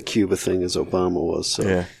open on the Cuba thing as Obama was, so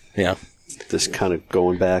Yeah. Yeah. this kind of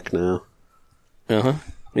going back now. Uh-huh.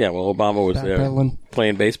 Yeah, well, Obama was there Backpedaling.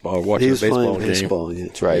 playing baseball, watching He a was baseball playing game. baseball. Yeah.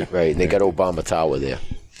 That's right, right. And they got Obama Tower there.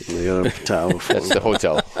 They got a tower. For That's the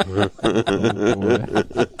hotel.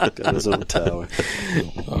 got his own tower.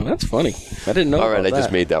 Oh, that's funny. I didn't know All right, about I just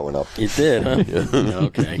that. made that one up. You did, huh?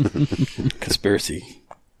 Okay. Conspiracy.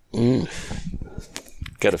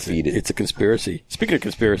 Got to feed it. It's a conspiracy. Speaking of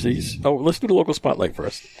conspiracies, let's do the local spotlight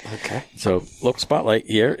first. Okay. So, local spotlight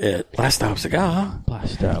here at Blast Stop Cigar.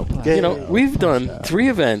 Blast out. You know, we've done 3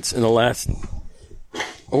 events in the last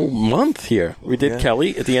month here. We did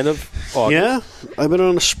Kelly at the end of August. Yeah, I've been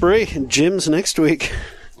on a spree. And Jim's next week.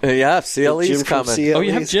 Yeah, CLE's Jim from coming. CLE. Oh,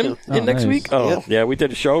 you have Jim in next nice. week? Oh, Yep. yeah, we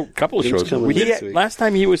did a couple of Jim's shows. coming We next did week. last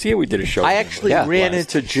time he was here. We did a show. I actually Yeah. ran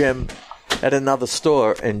Blast. into Jim at another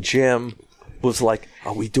store, and Jim was like,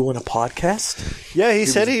 "Are we doing a podcast?" Yeah, he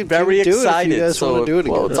said he'd Very do excited. it if you guys so, want to do it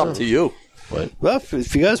again. well, it's up to you. Well,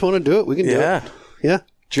 if you guys want to do it, we can do Yeah. it. Yeah.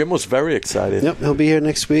 Jim was very excited. Yep, he'll be here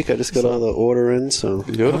next week. I just got all the order in, so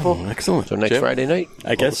Beautiful. Excellent. So next Jim? Friday night,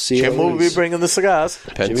 I guess. Jim will be bringing the cigars.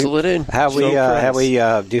 pencil it in. Have we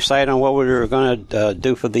decided on what we were going to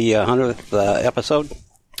do for the 100th episode?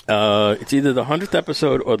 It's either the 100th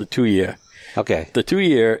episode or the 2-year. Okay. The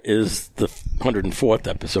 2-year is the 104th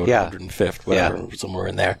episode, Yeah. 105th, whatever, somewhere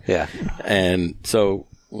in there. Yeah. And so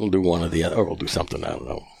we'll do one or the other, or we'll do something, I don't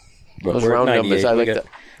know. But Those we're at round 98. numbers.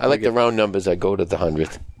 I like the round numbers. I go to the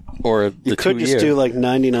 100th. Or the you could 2-year. just do like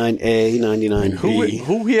 99A, 99B.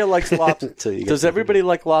 Who here likes lobster? Until you get Does to everybody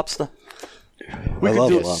like lobster? We I could love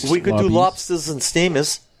do lobster. we could do Lobbies. lobsters and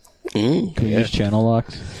steamers. Can we use channel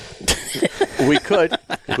locks? We could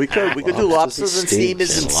do lobsters and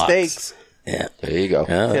steamers and locks. steaks. Yeah. There you go.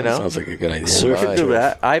 Yeah, You know? sounds like a good idea. We could do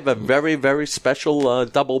that. I have a very, very special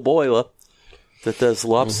double boiler that does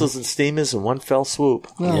lobsters and steamers in one fell swoop.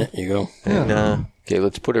 Yeah, you go. And, Okay,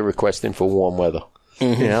 let's put a request in for warm weather.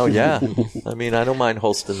 you know, yeah. I mean, I don't mind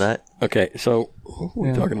hosting that. Okay, so what were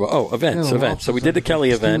we talking about? Oh, events, Yeah, events. So we did the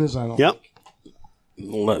Kelly event Steamers, I don't- Yep.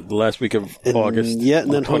 the last week of August. yeah, and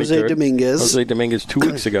then on the Jose 23rd. Dominguez. Jose Dominguez 2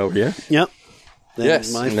 weeks ago here. Yep. Then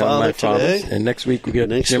Yes. my And then father my father's. today. And next week we get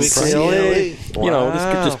Next Jim week, Price. CLE. You know, this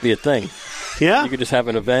could just be a thing. Yeah. You could just have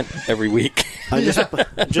an event every week. I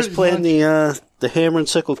just planned the Hammer and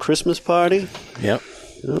Sickle Christmas party. Yep.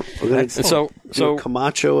 Yep. We're going And to so do a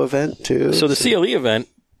Camacho event too. the CLE event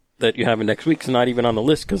that you have next week is not even on the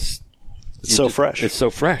list because it's so fresh. it's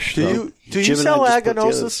so fresh. Do So- you Jim and I sell just put together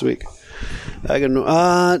aganosis? this week?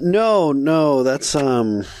 No, that's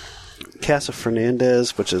Casa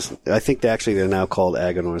Fernandez, which is I think they're now called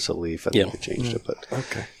Aganorsa Leaf. I think Yeah. they changed it, but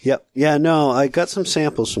Okay. yep, yeah, no, I got some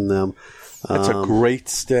samples from them. That's a great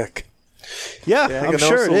stick. Yeah, I'm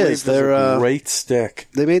sure it is. They're a great stick.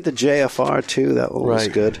 They made the JFR too. That one was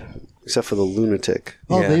Right. good, except for the Lunatic.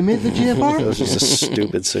 Oh, they made the That GFR? was just a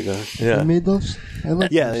stupid cigar. They made those? I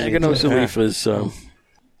like Yeah, those. they Aganosa Leaf is,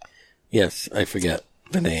 yes, I forget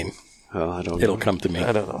the name. Oh, I don't know. It'll come to me.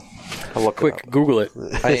 I don't know. I'll look Quick, it up. Google it.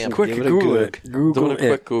 I am. Quick, Give it a Google goog. it. Google Doing a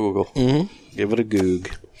quick it. Google. Give it a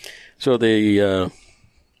goog. So the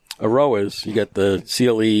Aroas, you got the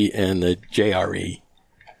CLE and the JRE.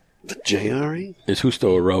 The JRE? Is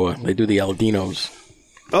Justo Aroa. They do the Aladinos.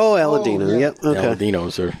 Oh, Aladino. Yep. The Okay.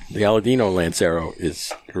 Aladinos are the Aladino Lancero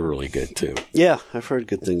is really good too. Yeah, I've heard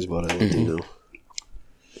good things about Aladino.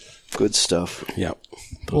 Good stuff. Yep.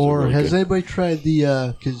 Or has anybody tried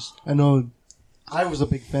the, because I know I was a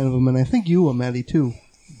big fan of them, and I think you were, Maddie, too,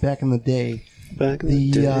 back in the day. Back in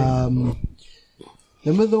the day.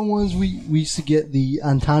 Remember the ones we used to get, the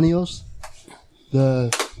Antonios? The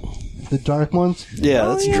dark ones? Yeah,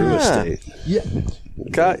 that's Drew yeah. Estate. Yeah.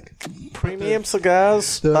 Got premium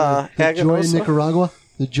cigars. The Joya Aganosa. Nicaragua?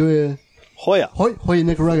 The Joya... Hoya. Hoya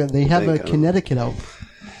Nicaragua. They have a think, Connecticut out.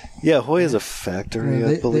 Yeah, Hoya's a factory, Yeah, I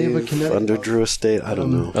they have a believe, Connecticut- under Drew Estate. I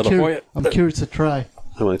don't know. The Hoya, I'm curious to try.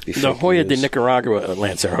 I might be the fake Hoya de news. Nicaragua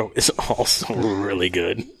Lancero is also really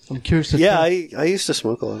good. I'm curious to Yeah, try. I used to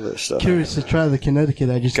smoke a lot of their stuff. Curious to try the Connecticut.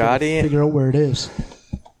 I just gotta Guardian- figure out where it is.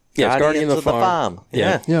 Yeah, it's Guardian Guardians of the Farm.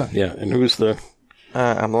 Yeah. Yeah. Yeah, and who's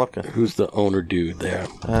the owner dude there?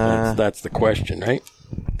 That's the question, right?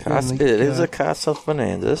 It is a Casa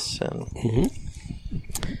Fernandez. And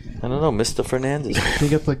I don't know, Mr. Fernandez. They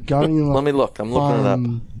got the Guardian Let me look. I'm looking it up.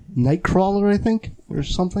 Nightcrawler, I think, or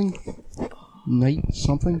something. Night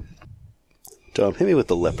something. Tom, hit me with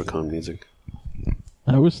the Leprechaun music.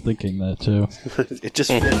 I was thinking that too. It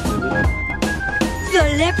just fit.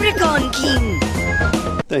 The Leprechaun King.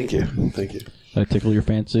 Thank you. Thank you. Did I tickle your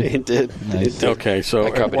fancy? It did. Nice. It did. Okay, so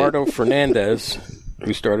covered Eduardo Fernandez,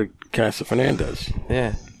 who started Casa Fernandez.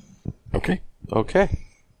 Yeah. Okay. Okay.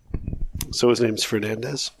 So his name's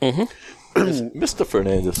Fernandez? Mr.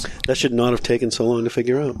 Fernandez. That should not have taken so long to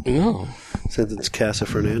figure out. No. Since it's Casa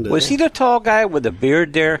Fernandez. Was he the tall guy with the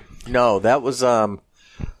beard there? No, that was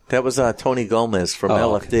Tony Gomez from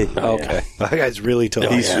LFD. Okay. That guy's really tall.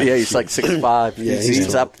 He's like 6'5". Yeah, he's he's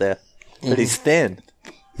tall. up there. But he's thin.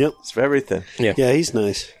 Yep. It's very thin. Yeah. Yeah, he's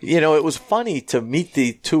nice. You know, it was funny to meet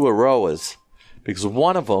the two Aroas because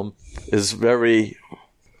one of them is very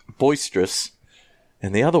boisterous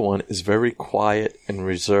and the other one is very quiet and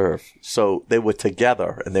reserved. So they were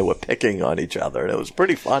together and they were picking on each other, and it was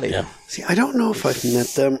pretty funny. Yeah. See, I don't know if I've met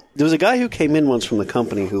them. There was a guy who came in once from the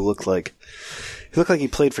company who looked like he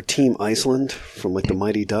played for Team Iceland from like the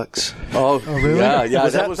Mighty Ducks. Oh, really? Yeah.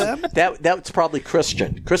 Was that that them? that's probably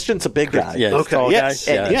Christian. Christian's a big guy. Yeah, Okay, tall yes.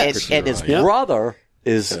 guy. And, Yeah, and, Christian and his Roy. Yeah. brother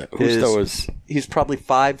is Justo is he's probably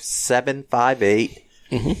 5'7", 5'8".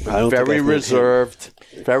 I don't think I've Very met reserved,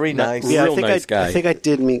 very nice. him. Yeah, Real I think nice guy. I think I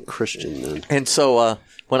did meet Christian then. And so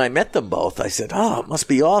when I met them both, I said, "Oh, it must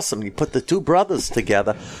be awesome! You put the two brothers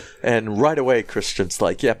together." And right away, Christian's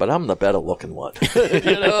like, "Yeah, but I'm the better looking one."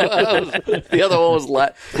 The other one was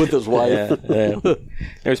with his wife. Yeah.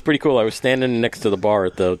 It was pretty cool. I was standing next to the bar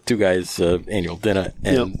at the two guys' annual dinner,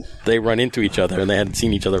 and they run into each other, and they hadn't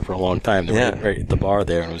seen each other for a long time. They were right at the bar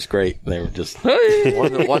there, and it was great. They were just, hey!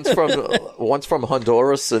 One's from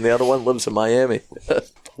Honduras, and the other one lives in Miami.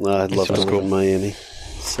 I'd love to live in Miami.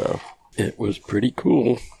 So It was pretty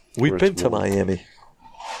cool. we've been to Miami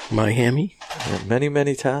Miami? many,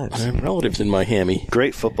 many times. I have relatives in Miami.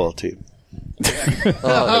 Great football team.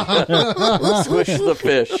 Squish the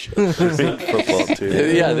fish. Great football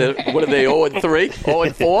team. Yeah, what are they? 0-3,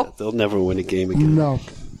 0-4. They'll never win a game again. No.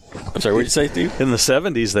 I'm sorry, what did you say, Steve? In the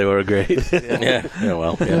 70s, they were great. Yeah,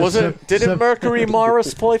 well. Yeah. Was it? Didn't Mercury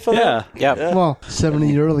Morris play for them? Yeah. Well,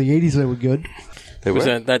 70, early 80s, they were good. They Was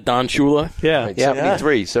were. that Don Shula? Yeah.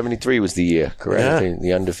 73 was the year, correct? Yeah.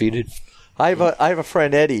 The undefeated. I have a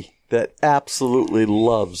friend, Eddie, that absolutely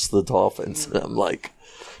loves the Dolphins. And I'm like,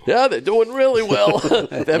 yeah, they're doing really well.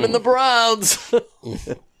 Them and the Browns.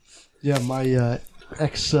 Yeah, my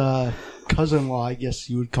ex-cousin-in-law, I guess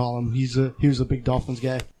you would call him. He was a big Dolphins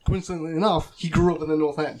guy. Coincidentally enough, he grew up in the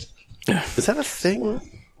North End. Is that a thing?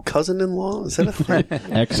 Cousin-in-law? Is that a thing?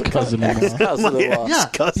 Ex-cousin-in-law. Cousin-in-law. Yeah,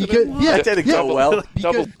 cousin-in-law? yeah, That didn't go well.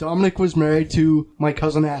 Because Dominic was married to my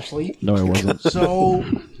cousin Ashley. No, it wasn't. So,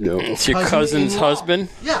 No. It's your cousin's cousin-in-law. husband?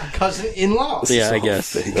 Yeah, cousin-in-law. Yeah, I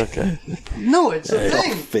guess. Okay. No, it's a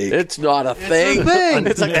thing. Fake. It's not a thing. a thing.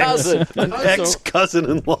 It's a cousin.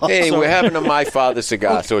 Ex-cousin-in-law. Hey, we're having a My Father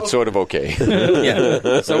cigar, so it's sort of okay.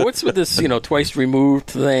 Yeah. So what's with this, twice removed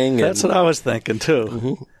thing? That's what I was thinking,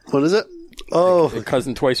 too. What is it? a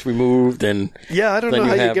cousin twice removed, and yeah, I don't then know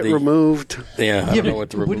how you have get the- removed. Yeah, I don't know what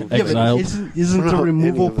the removal. Yeah, but Exiled. isn't the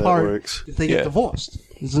removal Any of that part works. if they get divorced?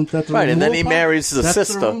 Isn't that the Right, and then he removal part? marries the That's their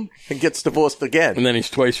sister own- and gets divorced again. And then he's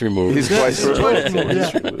twice removed. He's twice removed.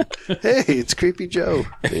 Yeah. Hey, it's Creepy Joe.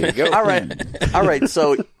 There you go. All right.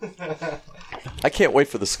 So I can't wait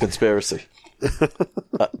for this conspiracy.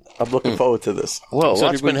 I'm looking forward to this. Well, So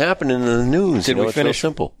what's did we- been happening in the news? Did we It's real finish?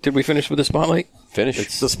 simple. Did we finish with the spotlight? Finish.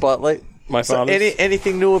 It's the spotlight. My So father's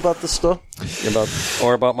anything new about the store?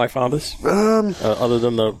 about my father's? Other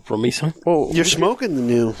than the Romisa? Well, You're smoking the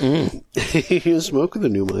new. You're smoking the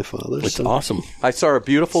new My Father. It's so- awesome. I saw a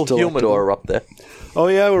beautiful humidor up there. Oh,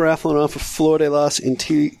 yeah, we're raffling off a Flor de las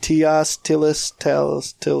Tias.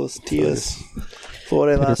 Flor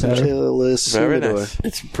de las Antilles Very humidor. nice.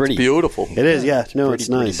 It's pretty. Beautiful. It is, yeah. No, Pretty, it's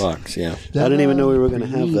nice. $30, yeah. I didn't even know we were going to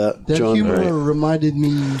have that. That John, humidor right. reminded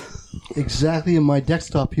me exactly of my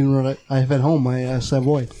desktop humidor I have at home, my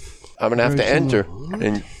Savoy. I'm going to have to Very enter.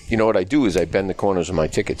 And you know what I do is I bend the corners of my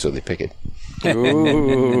ticket so they pick it.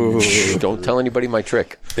 Ooh. Don't tell anybody my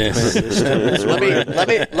trick.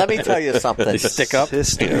 Let me tell you something. They stick up.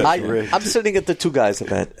 I'm sitting at the Two Guys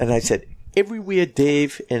event, and I said, everywhere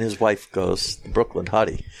Dave and his wife goes, the Brooklyn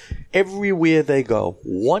Huddy, everywhere they go,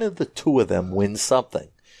 one of the two of them wins something.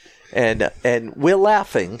 And we're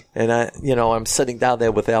laughing, and I'm sitting down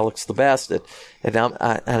there with Alex the Bastard, and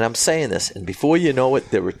I'm saying this, and before you know it,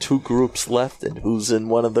 there were two groups left, and who's in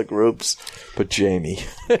one of the groups but Jamie?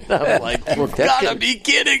 And I'm like, you gotta be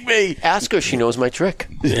kidding me! Ask her. She knows my trick.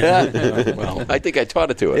 Yeah. Well, I think I taught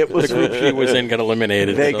it to her. It was the group she was in got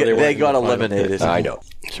eliminated. they so got weren't in got the final. eliminated. I know.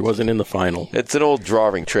 She wasn't in the final. It's an old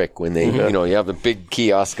drawing trick when they, you have the big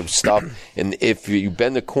kiosk of stuff, and if you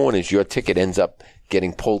bend the corners, your ticket ends up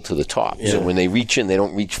getting pulled to the top. So when they reach in, they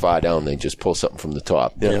don't reach far down. They just pull something from the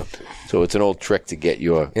top. Yeah. So it's an old trick to get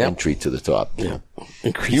your entry to the top. Yeah.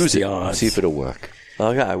 Increase Use the it. odds. See if it'll work.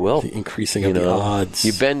 Okay, I will. The increasing of the odds.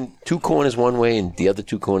 You bend two corners one way and the other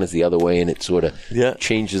two corners the other way, and it sort of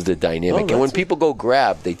changes the dynamic. And when people go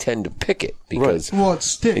grab, they tend to pick it because Well, it's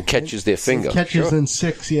stick. it catches their finger. It catches in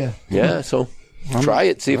six, yeah. Yeah, so try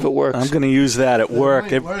it, see if it works. I'm going to use that at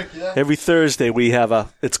work. might work, yeah. Every Thursday we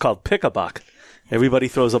have it's called Pick a Buck. Everybody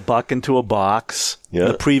throws a buck into a box. Yeah.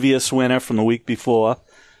 The previous winner from the week before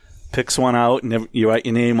picks one out, and you write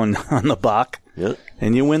your name on the buck,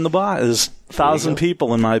 and you win the buck. There's 1,000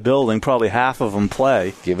 people in my building. Probably half of them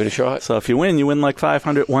play. Give it a shot. So if you win like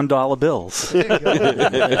 500 $1 bills.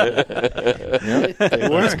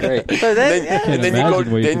 That's great.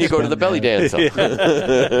 Then you go to the belly dance.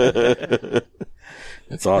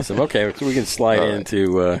 That's awesome. Okay, so we can slide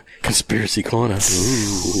into Conspiracy Corner.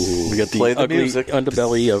 We got the Play the ugly music.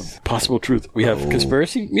 underbelly of possible truth. We have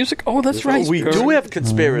conspiracy music? Oh, that's right. We do have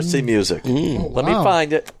conspiracy music. Let me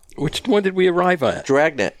find it. Which one did we arrive at?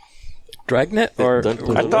 Dragnet. Dragnet? Or I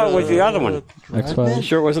thought it was the other one. X-Files. you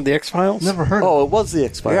sure it wasn't the X-Files? Never heard Oh, it was the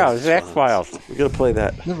X-Files. Yeah, it was the X-Files. We're going to play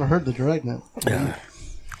that. Never heard the Dragnet. Yeah.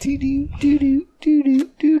 The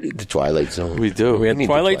Twilight Zone. We do. We had need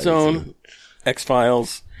the Twilight Twilight Zone,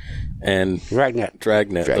 X-Files, and Dragnet.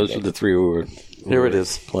 Dragnet. Those were the three we were Here it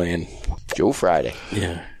is. playing. Joe Friday.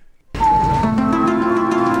 Yeah.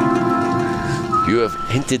 You have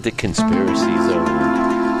entered the conspiracy zone.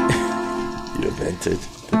 You have entered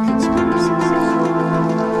the conspiracy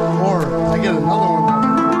zone. Or I get another one.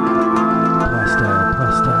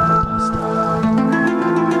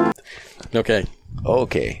 Okay.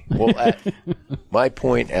 Okay. Well, my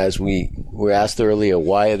point, as we were asked earlier,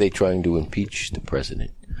 why are they trying to impeach the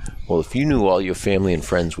president? Well, if you knew all your family and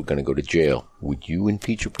friends were going to go to jail, would you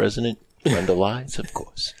impeach a president? Brenda lies, of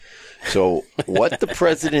course. So what the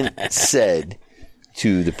president said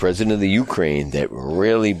to the president of the Ukraine that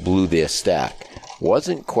really blew their stack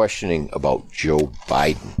wasn't questioning about Joe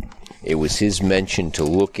Biden. It was his mention to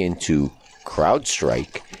look into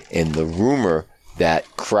CrowdStrike and the rumor that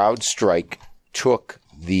CrowdStrike took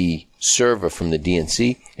the server from the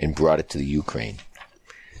DNC and brought it to the Ukraine.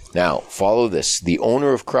 Now, follow this. The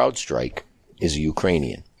owner of CrowdStrike is a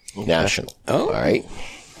Ukrainian national. Oh. All right.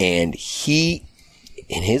 And he,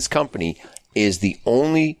 in his company, is the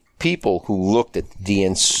only people who looked at the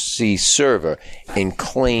DNC server and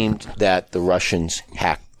claimed that the Russians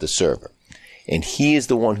hacked the server. And he is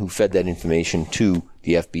the one who fed that information to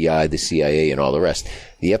the FBI, the CIA, and all the rest.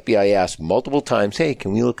 The FBI asked multiple times, hey,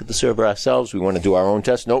 can we look at the server ourselves? We want to do our own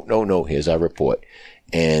test. No. Here's our report.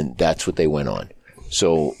 And that's what they went on.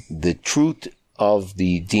 So the truth of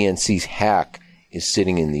the DNC's hack is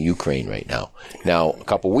sitting in the Ukraine right now. Now, a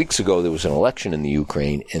couple of weeks ago, there was an election in the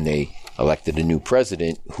Ukraine, and they elected a new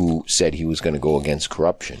president who said he was going to go against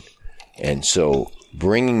corruption. And so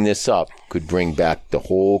bringing this up could bring back the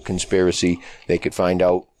whole conspiracy. They could find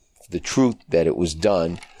out the truth that it was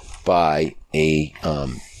done by a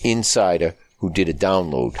insider who did a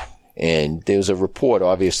download. And there's a report,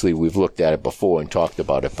 obviously we've looked at it before and talked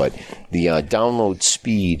about it, but the download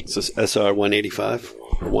speed... Is this SR 185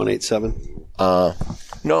 or 187?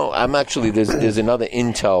 No, I'm actually, there's another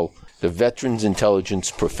Intel, the Veterans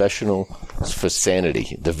Intelligence Professionals for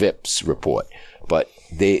Sanity, the VIPS report. But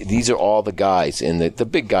these are all the guys, and the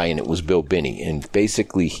big guy in it was Bill Binney. And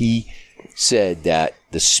basically he said that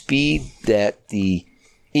the speed that the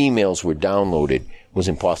emails were downloaded was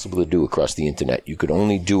impossible to do across the internet. You could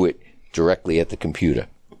only do it directly at the computer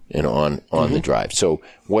and on the drive. So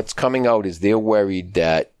what's coming out is they're worried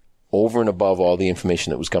that over and above all the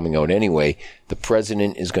information that was coming out anyway, the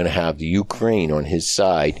president is going to have the Ukraine on his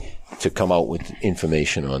side to come out with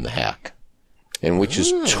information on the hack. And which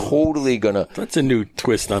is totally going to... That's a new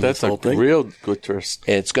twist on this whole thing. That's a real good twist.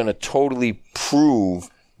 And it's going to totally prove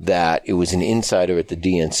that it was an insider at the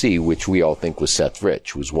DNC, which we all think was Seth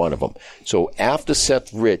Rich, was one of them. So after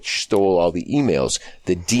Seth Rich stole all the emails,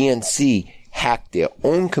 the DNC hacked their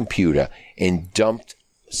own computer and dumped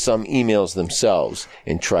some emails themselves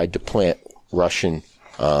and tried to plant Russian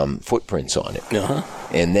footprints on it. Uh-huh.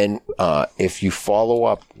 And then if you follow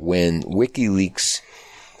up, when WikiLeaks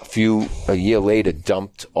a year later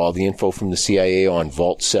dumped all the info from the CIA on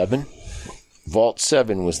Vault 7, Vault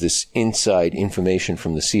 7 was this inside information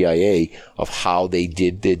from the CIA of how they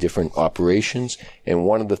did their different operations. And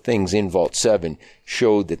one of the things in Vault 7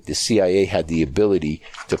 showed that the CIA had the ability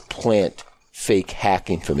to plant fake hack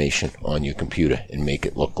information on your computer and make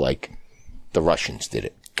it look like the Russians did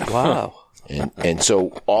it. Wow. And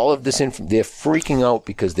so all of this they're freaking out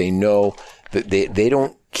because they know that they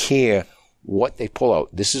don't care what they pull out.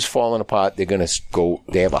 This is falling apart. They're going to go,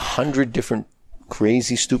 they have 100 different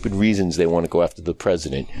crazy, stupid reasons they want to go after the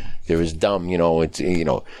president. They're as dumb,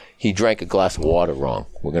 he drank a glass of water wrong.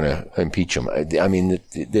 We're going to impeach him. I mean,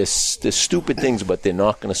 there's stupid things, but they're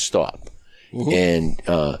not going to stop. Mm-hmm.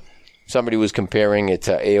 And, somebody was comparing it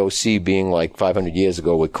to AOC being like 500 years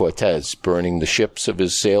ago with Cortez burning the ships of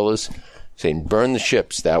his sailors, saying burn the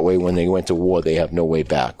ships. That way when they went to war, they have no way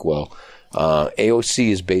back. Well, AOC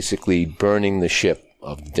is basically burning the ship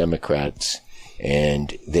of the Democrats,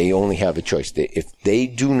 and they only have a choice. If they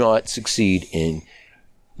do not succeed in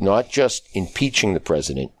not just impeaching the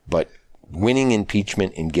president, but winning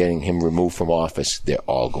impeachment and getting him removed from office, they're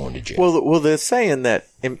all going to jail. Well, they're saying that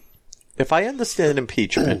if I understand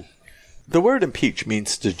impeachment, the word impeach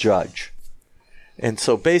means to judge. And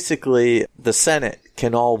so basically the Senate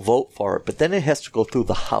can all vote for it, but then it has to go through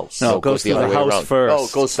the House. No, it goes through the House first. Oh,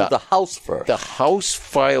 it goes through the House first. The House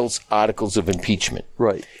files articles of impeachment.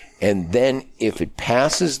 Right. And then if it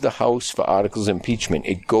passes the House for articles of impeachment,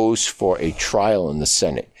 it goes for a trial in the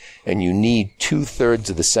Senate. And you need 2/3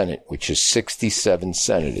 of the Senate, which is 67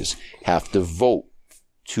 senators, have to vote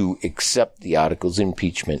to accept the articles of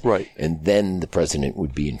impeachment. Right. And then the president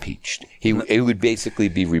would be impeached. He would basically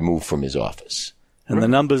be removed from his office. And the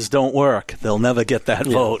numbers don't work. They'll never get that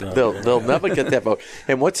vote. They'll never get that vote.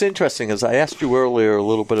 And what's interesting is I asked you earlier a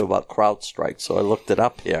little bit about CrowdStrike, so I looked it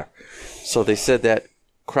up here. So they said that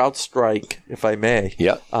CrowdStrike, if I may,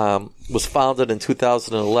 was founded in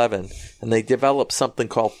 2011, and they developed something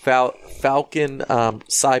called Falcon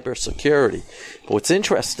Cybersecurity. But what's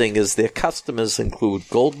interesting is their customers include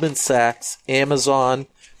Goldman Sachs, Amazon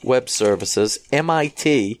Web Services,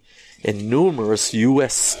 MIT, and numerous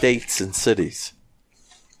U.S. states and cities.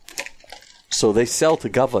 So they sell to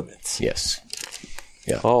governments. Yes.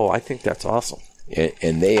 Yeah. Oh, I think that's awesome.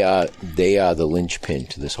 And they are the linchpin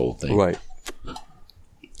to this whole thing. Right.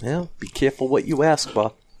 Yeah, be careful what you ask,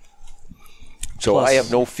 Bob. So I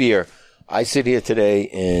have no fear. I sit here today,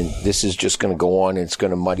 and this is just going to go on, and it's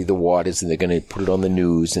going to muddy the waters, and they're going to put it on the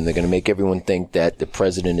news, and they're going to make everyone think that the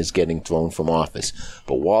president is getting thrown from office.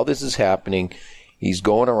 But while this is happening, he's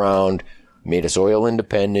going around, made us oil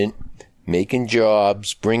independent, making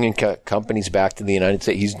jobs, bringing companies back to the United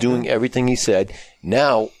States. He's doing everything he said.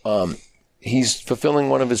 Now, he's fulfilling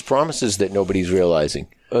one of his promises that nobody's realizing.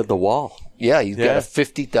 The wall. Yeah, he's got a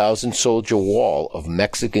 50,000 soldier wall of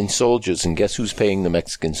Mexican soldiers, and guess who's paying the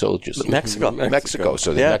Mexican soldiers? Mexico.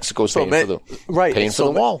 So Mexico's paying for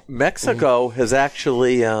the wall. Mexico has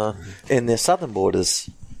actually, in their southern borders,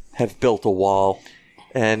 have built a wall,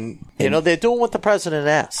 and they're doing what the president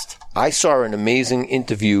asked. I saw an amazing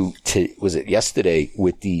interview, was it yesterday,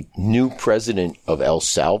 with the new president of El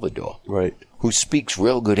Salvador, right? Who speaks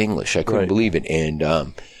real good English. I couldn't believe it,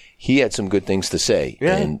 and he had some good things to say.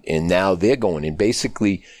 Yeah. And now they're going, and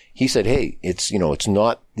basically he said, hey, it's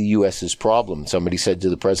not the U.S.'s problem. Somebody said to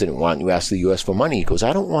the president, why don't you ask the U.S. for money? He goes,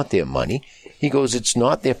 I don't want their money. He goes, it's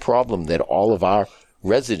not their problem that all of our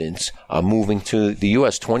residents are moving to the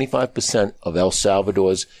U.S. 25% of El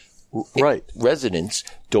Salvador's residents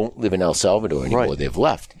don't live in El Salvador anymore. Right. They've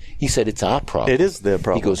left. He said, it's our problem. It is their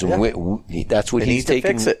problem. He goes, and that's what he's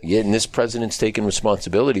taking. Yeah, and this president's taking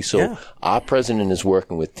responsibility. So our president is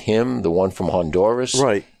working with him, the one from Honduras,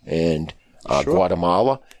 and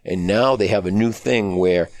Guatemala. And now they have a new thing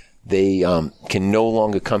where they can no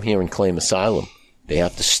longer come here and claim asylum. They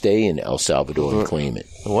have to stay in El Salvador and claim it.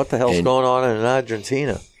 And what the hell's going on in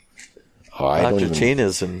Argentina?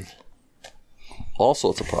 Argentina's in all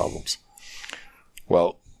sorts of problems.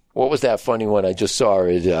 Well, what was that funny one I just saw?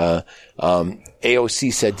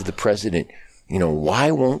 AOC said to the president,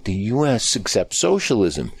 why won't the U.S. accept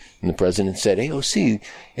socialism? And the president said, AOC,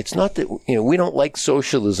 it's not that, we don't like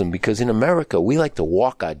socialism because in America, we like to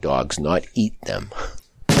walk our dogs, not eat them.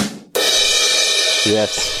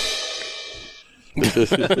 Yes.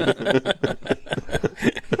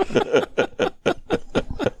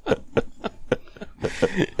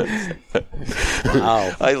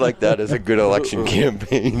 Wow. I like that as a good election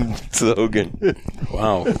campaign slogan.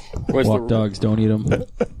 Wow. Walk dogs, don't eat them.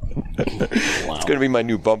 It's going to be my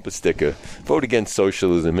new bumper sticker. Vote against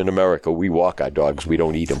socialism. In America, we walk our dogs, we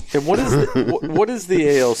don't eat them. And what is the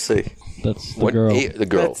AOC? That's the girl. The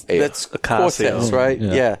girl. That's Cortez, right?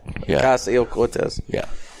 Yeah. Ocasio-Cortez. Yeah.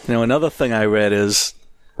 Another thing I read is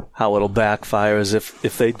how it'll backfire is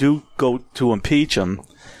if they do go to impeach him,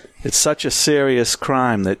 it's such a serious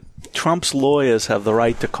crime that Trump's lawyers have the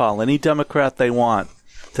right to call any Democrat they want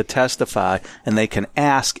to testify, and they can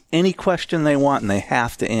ask any question they want, and they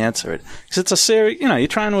have to answer it. Because it's a serious, you're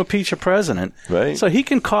trying to impeach a president. Right. So he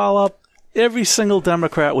can call up every single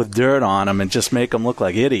Democrat with dirt on them and just make them look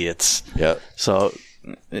like idiots. Yeah. So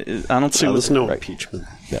I don't see there's no impeachment.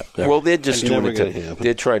 Yeah. Well, they're just doing it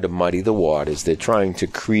they're trying to muddy the waters. They're trying to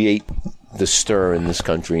create the stir in this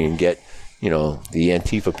country and get, the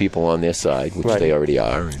Antifa people on their side, which they already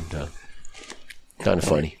are, and kind of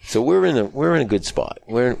funny. So we're in a good spot.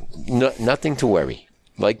 We're nothing to worry.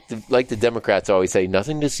 Like the Democrats always say,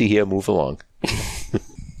 nothing to see here. Move along.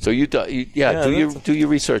 So do your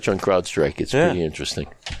research on CrowdStrike. It's pretty interesting.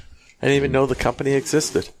 I didn't even know the company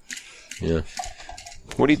existed. Yeah.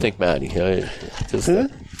 What do you think, Maddie?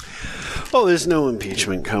 There's no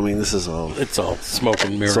impeachment coming. This is all. It's all smoke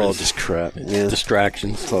and mirrors. It's all just crap. Yeah.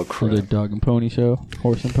 Distractions. It's all crap. The dog and pony show,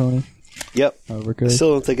 horse and pony. Yep. I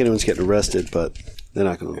still don't think anyone's getting arrested, but they're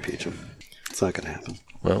not going to impeach him. It's not going to happen.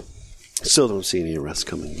 Well, still don't see any arrests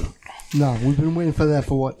coming though. No, we've been waiting for that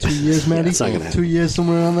for 2 years, Maddie? It's not going to happen. 2 years,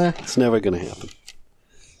 somewhere around there? It's never going to happen.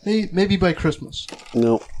 Maybe by Christmas.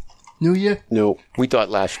 No. New Year? No. We thought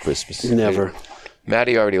last Christmas. Never.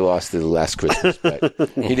 Matty already lost it last Christmas, but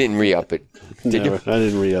he didn't re-up it. Did you? I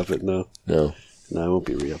didn't re-up it, no. No. No, I won't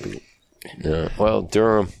be re-upping it. No. Well,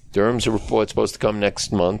 Durham's a report supposed to come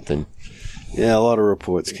next month, and yeah, a lot of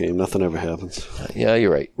reports came. Nothing ever happens. Yeah,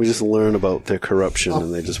 you're right. We just learn about their corruption,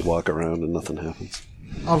 and they just walk around and nothing happens.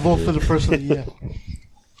 I'll vote for the first of the year.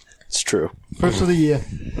 It's true. First of the year.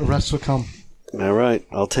 The rest will come. All right,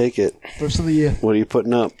 I'll take it. First of the year. What are you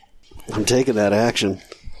putting up? I'm taking that action.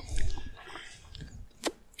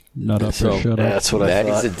 Not up or shut up. That's what I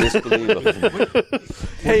thought. That is a disbeliever.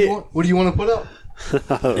 Hey, what do you want to put up?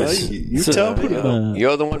 You tell me.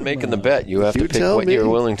 You're the one making the bet. You have to pick what you're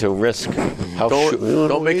willing to risk.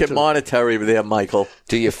 Don't make it monetary there, Michael.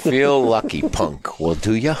 Do you feel lucky, punk? Well,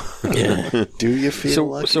 do you? Yeah. Do you feel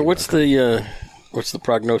lucky? So what's the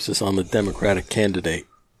prognosis on the Democratic candidate?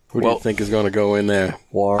 Who do you think is going to go in there?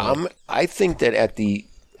 Warren. I think that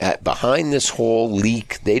behind this whole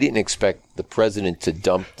leak, they didn't expect the president to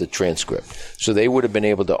dump the transcript. So they would have been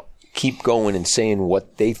able to keep going and saying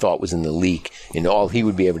what they thought was in the leak, and all he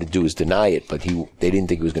would be able to do is deny it, but they didn't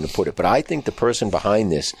think he was going to put it. But I think the person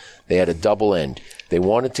behind this, they had a double end. They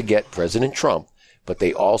wanted to get President Trump, but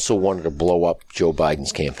they also wanted to blow up Joe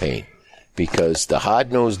Biden's campaign. Because the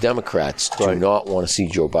hard-nosed Democrats do not want to see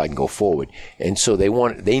Joe Biden go forward, and so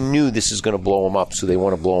they knew this is going to blow him up, so they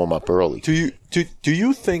want to blow him up early. Do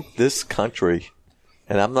you think this country,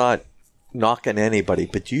 and I'm not knocking anybody,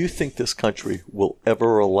 but do you think this country will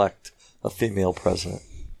ever elect a female president?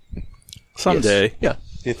 Someday. Yes. Yeah.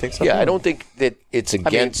 Do you think so? Yeah, I don't think that it's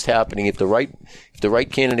against happening. If the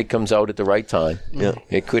right candidate comes out at the right time,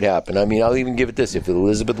 it could happen. I mean, I'll even give it this. If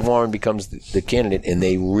Elizabeth Warren becomes the candidate and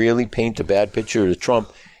they really paint a bad picture of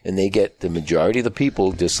Trump and they get the majority of the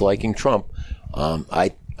people disliking Trump,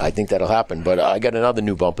 I I think that'll happen. But I got another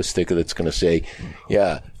new bumper sticker that's going to say,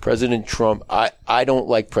 yeah, President Trump, I don't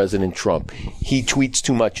like President Trump. He tweets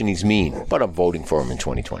too much and he's mean, but I'm voting for him in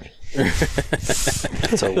 2020.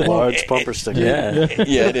 It's a large bumper sticker. Yeah,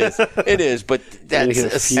 it is. It is, but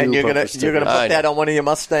that's and you're gonna put that on one of your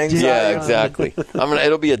Mustangs. Yeah, exactly.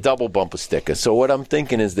 It'll be a double bumper sticker. So what I'm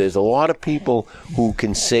thinking is, there's a lot of people who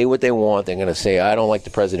can say what they want. They're gonna say, I don't like the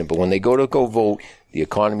president, but when they go vote, the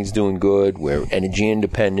economy's doing good. We're energy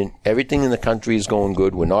independent. Everything in the country is going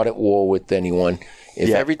good. We're not at war with anyone.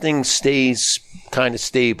 If everything stays kind of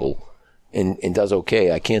stable and does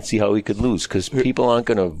okay, I can't see how he could lose, because people aren't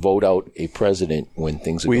going to vote out a president when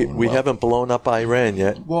things are going well. We haven't blown up Iran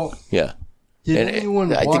yet. Well, yeah. Did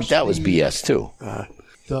anyone I think watch that was BS too.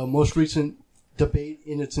 The most recent debate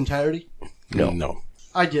in its entirety? No.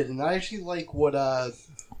 I did, and I actually like what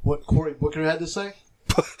Cory Booker had to say.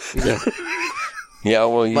 Yeah,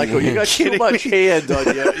 well, Michael, you got too much hand on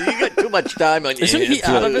you. You got too much time on you. Isn't he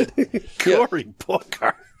out of it? Cory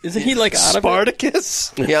Booker. Isn't he like out of it?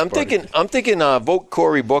 Spartacus? Yeah, I'm thinking. Vote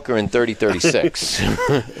Cory Booker in 2036.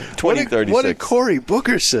 2036. What did Cory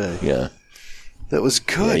Booker say? Yeah, that was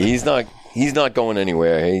good. Yeah, he's not going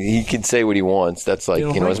anywhere. He can say what he wants. That's like,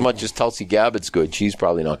 as much as Tulsi Gabbard's good, she's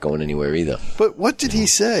probably not going anywhere either. But what did he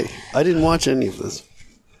say? I didn't watch any of this.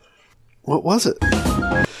 What was it?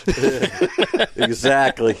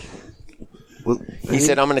 Exactly. He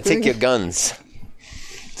said, I'm going to take your guns.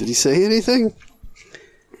 Did he say anything?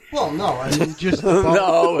 Well, no. I mean, just about,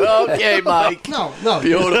 No, okay, Mike. No.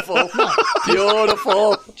 Beautiful.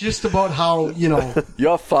 Beautiful. Just about how,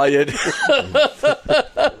 You're fired.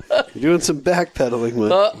 You're doing some backpedaling,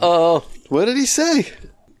 man. Uh-oh. What did he say?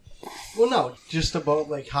 Well, no. Just about,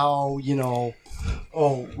 like, how, we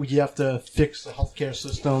have to fix the healthcare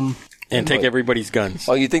system. And take everybody's guns.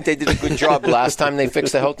 Oh, you think they did a good job last time they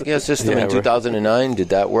fixed the healthcare system in 2009? Did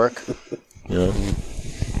that work?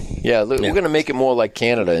 Yeah, look, we're going to make it more like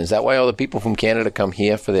Canada. Is that why all the people from Canada come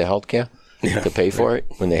here for their healthcare? To pay for it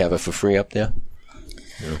when they have it for free up there?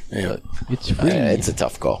 Yeah. It's free. It's a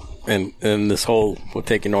tough call. And this whole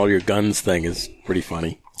taking all your guns thing is pretty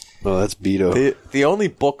funny. Oh, that's Beto. The only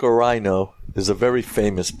Booker I know is a very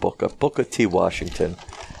famous Booker, Booker T. Washington.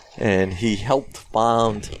 And he helped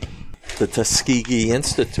found the Tuskegee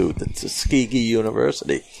Institute, the Tuskegee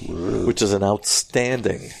University, which is an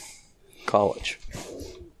outstanding college.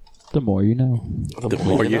 The more you know. The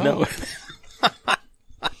more you know.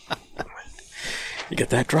 You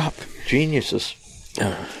get that drop. Geniuses.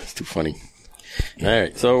 It's too funny. All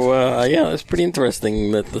right. So, it's pretty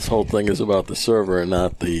interesting that this whole thing is about the server and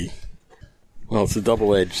not the... Well, it's a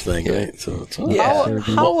double-edged thing, right? So it's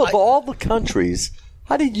How of all the countries,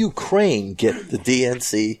 how did Ukraine get the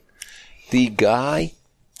DNC? The guy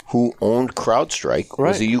who owned CrowdStrike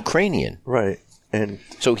was a Ukrainian. Right. And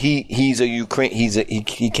so he's a Ukraine.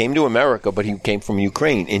 He came to America, but he came from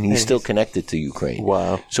Ukraine, and he's still connected to Ukraine.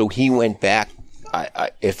 Wow! So he went back.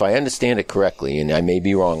 If I understand it correctly, and I may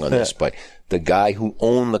be wrong on this, but the guy who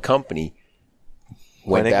owned the company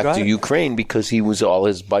went back to Ukraine because he was all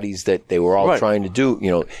his buddies that they were all trying to do.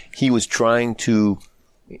 He was trying to,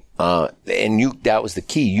 that was the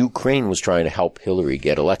key. Ukraine was trying to help Hillary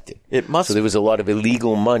get elected. So there was a lot of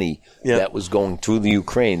illegal money that was going through the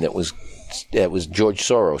Ukraine that was George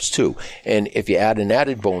Soros too. And if you add an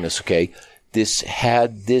added bonus,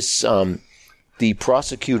 the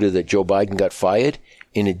prosecutor that Joe Biden got fired,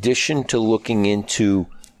 in addition to looking into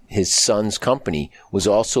his son's company, was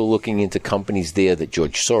also looking into companies there that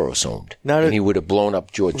George Soros owned. And he would have blown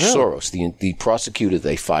up George Soros, the prosecutor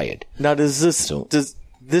they fired. Now, does this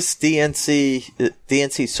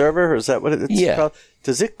DNC server, or is that what it's called?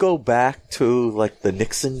 Does it go back to like the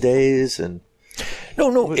Nixon days and?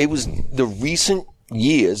 No. It was the recent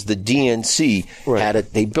years. The DNC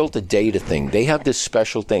they built a data thing. They have this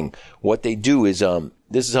special thing. What they do is,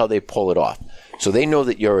 this is how they pull it off. So they know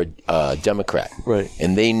that you're a Democrat, right?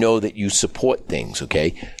 And they know that you support things.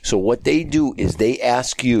 Okay. So what they do is they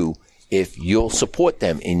ask you if you'll support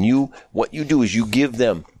them, and what you do is you give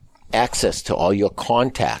them access to all your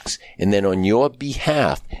contacts, and then on your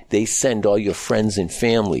behalf, they send all your friends and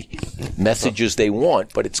family messages they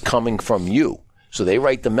want, but it's coming from you. So they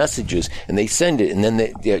write the messages and they send it, and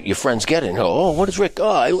then your friends get it and go, oh, what is Rick?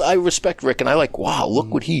 Oh, I respect Rick, and I like, wow,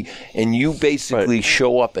 look what and you basically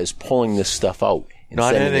show up as pulling this stuff out.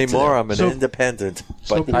 Not anymore. I'm an independent,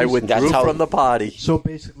 but I withdrew from the party. So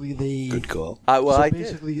basically, good call.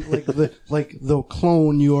 They'll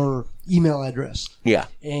clone your email address. Yeah,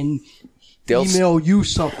 and they'll email you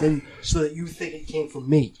something so that you think it came from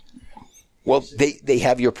me. Well, they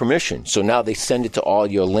have your permission, so now they send it to all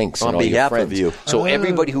your links On and all your behalf of friends. you. So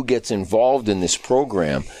everybody who gets involved in this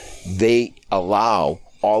program, they allow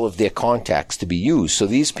all of their contacts to be used. So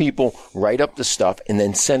these people write up the stuff and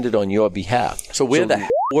then send it on your behalf. So where the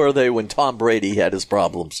were they when Tom Brady had his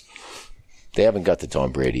problems? They haven't got to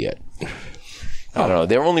Tom Brady yet. I don't know.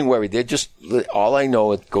 They're only worried. They're just all I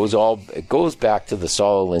know. It goes back to the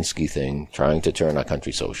Saul Alinsky thing, trying to turn our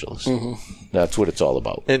country socialist. That's what it's all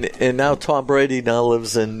about. And now Tom Brady now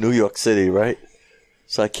lives in New York City, right?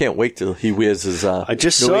 So I can't wait till he wears his. I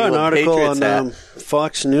just New saw an England article Patriots on hat.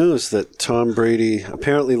 Fox News that Tom Brady,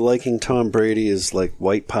 apparently liking Tom Brady is like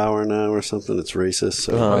white power now or something. It's racist.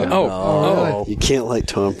 So you can't like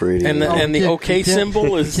Tom Brady. And the OK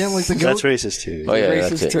symbol is You can't like the goat. That's racist too. Oh yeah,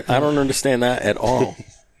 that's racist. it. I don't understand that at all.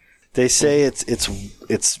 They say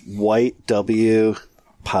it's white W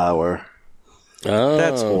power. Oh,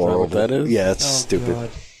 That's is that horrible. what that is? Yeah, it's stupid. God.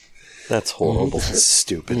 That's horrible. It's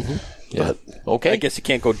stupid. Yeah. But Okay. I guess you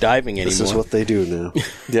can't go diving anymore. this is what they do now.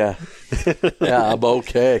 Yeah. Yeah, I'm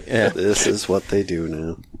okay. Yeah. This is what they do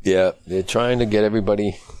now. Yeah, they're trying to get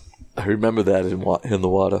everybody. I remember that in the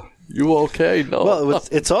water. You okay? No. Well,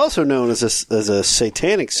 it's also known as a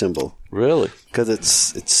satanic symbol really? because it's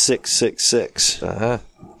 666. Uh-huh.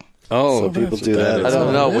 Oh, So people that's do what that. I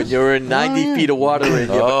don't know. When you're in 90 feet of water and,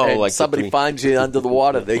 and like the somebody three- finds you under the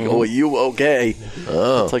water, they go, "Are you okay?"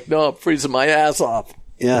 It's like, no, I'm freezing my ass off.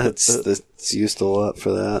 Yeah, it's used a lot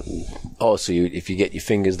for that. And, Oh, so if you get your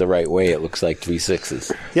fingers the right way, it looks like 3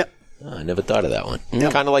 6s. yep. Oh, I never thought of that one.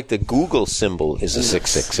 Kind of like the Google symbol is a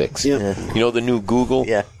 666. Yeah. You know the new Google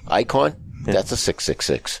Yeah. icon? That's a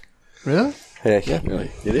 666. Really? Heck,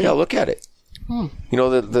 Yeah, look at it. You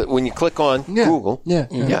know the when you click on Yeah. Google. Yeah.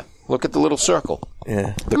 Yeah. Look at the little circle.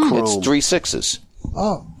 yeah. The Chrome. It's 3 6s.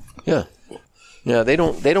 Oh. Yeah. Yeah, they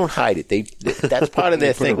don't hide it. That's part of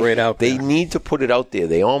their put it thing. right out They there. need to put it out there.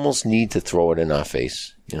 They almost need to throw it in our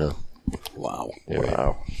face. You know. Wow.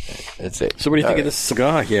 Wow. That's it. So what do you think All of this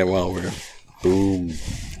cigar here while we're... Boom.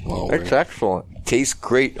 That's excellent. Tastes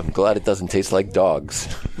great. I'm glad it doesn't taste like dogs.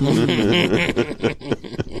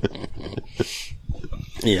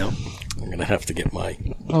 Yeah. I'm going to have to get my...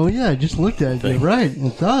 Oh, yeah, I just looked at it. You're right.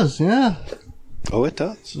 It does, yeah. Oh, it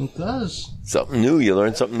does. It does. Something new. You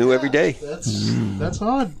learn something new every day. That's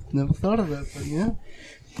odd. Never thought of that, but yeah.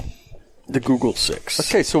 The Google 6.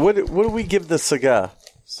 Okay, so what do we give the cigar?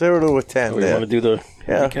 0 to a 10 We there. want to do the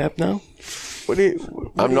Yeah. recap now? What do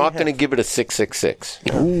you, I'm not going to give it a 666.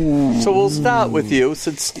 So we'll start with you,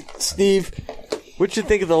 since Steve, what'd you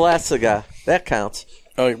think of the last cigar? That counts.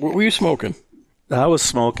 What were you smoking? I was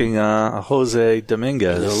smoking a Jose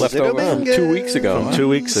Dominguez Left over from 2 weeks ago. from 2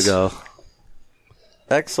 weeks ago.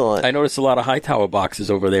 Excellent. I noticed a lot of Hightower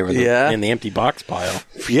boxes over there in the empty box pile.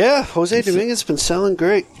 Yeah, Jose Dominguez has been selling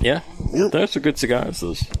great. Yeah? Yep. Those are good cigars,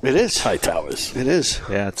 those It is. Hightowers. It is.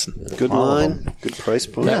 Yeah, it's Good all of line, good price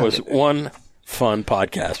point. That was one fun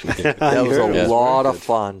podcast we did. That was heard a it. lot of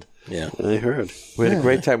fun. Yeah. I heard. We had a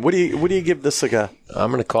great time. What do you give the cigar?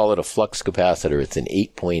 I'm going to call it a flux capacitor. It's an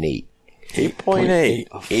 8.8.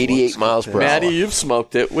 8.8. 88 miles per Maddie, hour. you've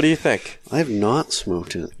smoked it. What do you think? I have not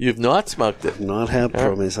smoked it. You've not smoked it. Not had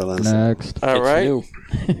Promesa Lanza. Next. All right. New.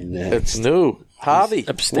 It's new. Harvey.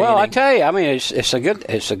 Abstaining. Well, I tell you, I mean, it's a good,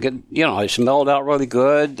 you know, it smelled out really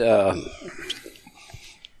good. I'm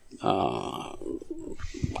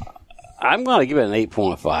going to give it an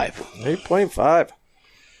 8.5. 8.5.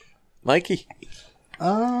 Mikey.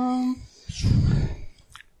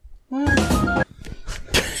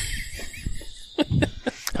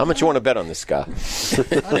 How much you want to bet on this guy?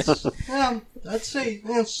 I'd say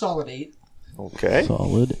solid 8. Okay.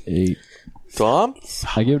 Solid 8. Tom?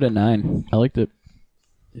 I give it a 9. I liked it.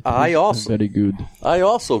 I also Very good.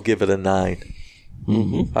 give it a 9.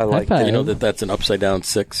 Mm-hmm. I like High it. You know that's an upside down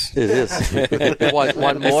 6. It is. one If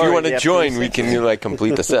more. you want to yeah, join, please. we can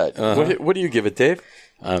complete the set. What do you give it, Dave?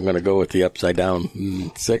 I'm going to go with the upside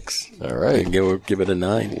down 6. All right. And give it a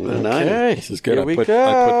 9. A 9. Okay. This is good. Here I we put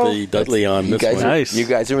go. the Dudley on You this guys, one. Nice. you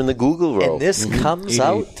guys are in the Google row. And this comes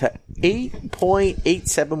out to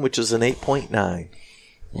 8.87, which is an 8.9.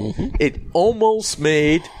 It almost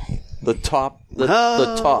made the top. The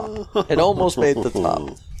top. It almost made the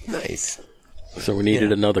top. Nice. So we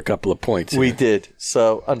needed another couple of points. We here. did.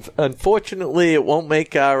 So, unfortunately, it won't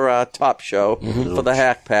make our top show for the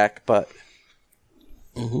Hack Pack, but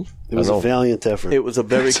It was a valiant effort. it was a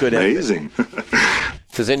very good effort.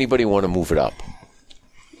 Does anybody want to move it up?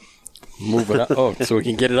 Move it up. Oh, so we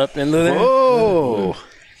can get it up into there? Oh,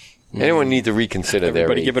 Anyone need to reconsider their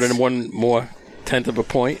Everybody give it rates? one more 1/10 of a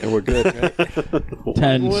point, and we're good, right?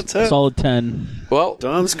 10. What's that? Solid 10. Well,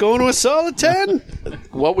 Dom's going with solid 10.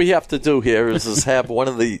 what we have to do here is have one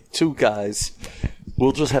of the two guys.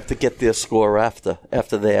 We'll just have to get their score after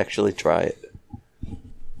they actually try it.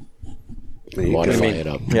 Modify it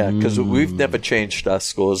up. Yeah, because we've never changed our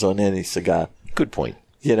scores on any cigar. Good point.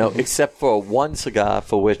 You know, except for one cigar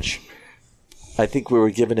for which I think we were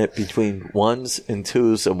giving it between 1s and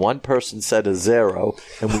 2s, and one person said a 0,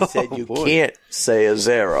 and we said you can't say a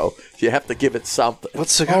 0. You have to give it something. What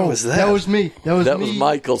cigar was that? That was me. That was me.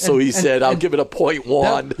 Michael, so he said, I'll give it a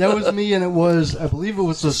 0.1. That was me, and it was, I believe it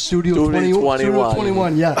was the Studio 21. Studio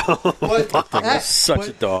 21, yeah. But, Such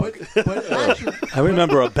a dog. But actually, I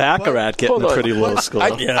remember a Baccarat getting Hold a on. pretty low score.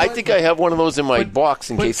 I think I have one of those in my box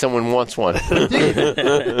in case someone wants one. Dave,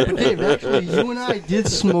 actually, you and I did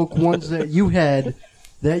smoke ones that you had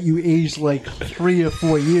that you aged like 3 or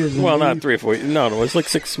 4 years. Well, and not you- 3 or 4. No, it was like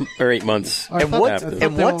 6 or 8 months. I thought what's- they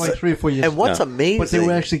and were what's- like 3 or 4 years. And what's No. amazing... But they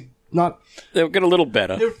were actually not. They got a little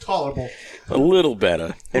better. They were tolerable. A little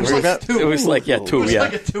better. And It was like remember- 2. It was like, 2, It was yeah.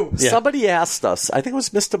 like a 2. Yeah. Somebody asked us, I think it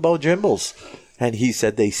was Mr. Bojimbles, and he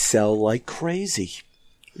said they sell like crazy.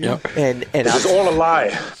 Yeah. And it's all a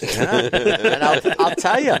lie. And I'll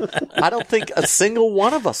tell you, I don't think a single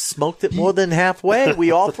one of us smoked it more than halfway.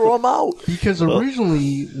 We all threw them out. Because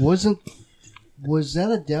originally, was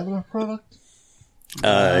that a Davidoff product?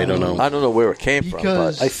 I don't know. I don't know where it came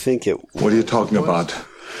Because- from, I think it. What are you talking about?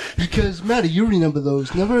 Because, Matty, you remember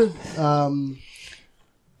those. Never, I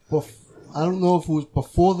don't know if it was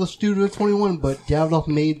before the Studio 21, but Davidoff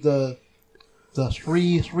made the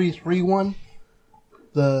 3-3-3-1,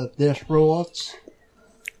 the dash rollouts.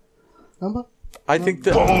 Remember? I think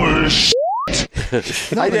that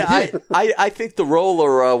No, they did. I think the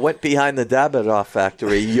roller went behind the Davidoff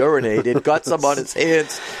factory, urinated, got some on his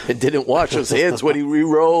hands, and didn't wash his hands when he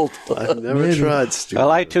re-rolled. I've never Maybe. tried. Stu. Well,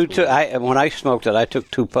 when I smoked it, I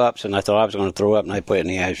took 2 puffs, and I thought I was going to throw up, and I put it in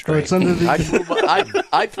the Or ashtray. it's under the,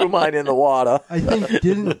 I threw mine in the water. I think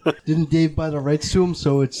didn't Dave buy the rights to him,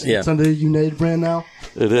 so it's Yeah. under the United brand now.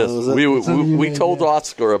 It is. was it? It's under We United, told yeah.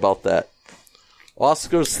 Oscar about that.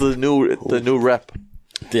 Oscar's the new rep.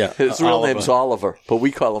 Yeah. His real Oliver. name's Oliver, but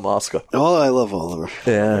we call him Oscar. Oh, I love Oliver.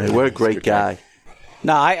 Yeah, we're a great guy.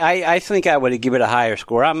 No, I think I would give it a higher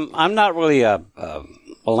score. I'm not really a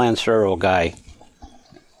Lancero guy.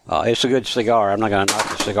 It's a good cigar. I'm not going to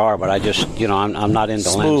knock the cigar, but I just, I'm not into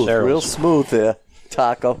Smooth, Lanceros. real smooth there,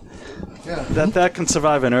 Taco. That can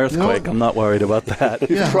survive an earthquake. I'm not worried about that.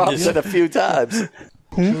 Yeah, Crossed it a few times.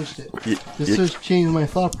 changed it. This has changed my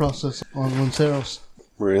thought process on Lanceros.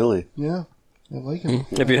 Really? Yeah, I like it.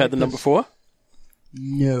 Have you had the number 4?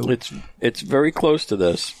 No. It's very close to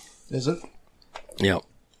this. Is it? Yeah.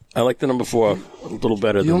 I like the number 4 a little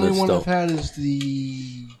better The than only this, one though. I've had is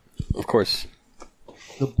the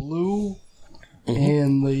Of blue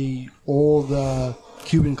and the old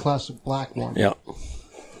Cuban Classic Black one. Yeah.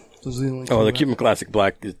 Those are the only Oh, the two. Cuban Classic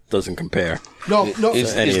Black doesn't compare. No,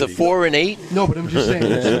 Is any the of these. 4 and 8? no, but I'm just saying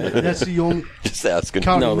that's the only. Just asking.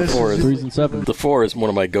 No, the 4 is 3s and 7s. the 4 is one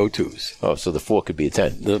of my go-tos. Oh, so the 4 could be a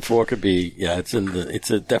 10. The 4 could be it's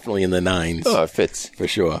definitely in the 9s Oh, it fits. for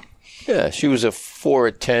sure. Yeah, she was a 4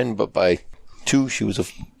 at 10, but by 2, she was a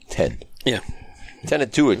 10. Yeah. 10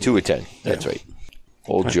 at 2 or 2 at 10. That's right.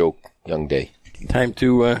 Old joke, young day. Time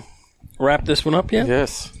to wrap this one up, yeah?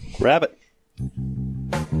 Yes. Rabbit.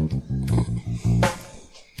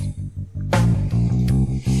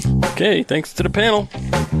 Okay, thanks to the panel.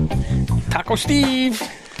 Taco Steve.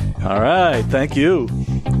 All right, thank you.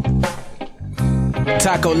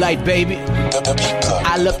 Taco light, baby.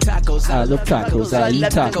 I love tacos. I love tacos. I eat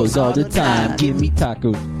tacos all the time. Give me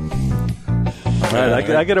tacos. All right,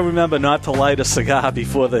 I got to remember not to light a cigar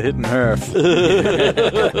before the hit and herf.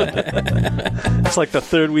 It's like the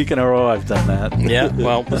 3rd week in a row I've done that. Yeah,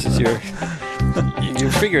 well, this is your... You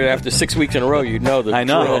figure after 6 weeks in a row, you'd know the I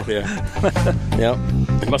know. drill. Yeah.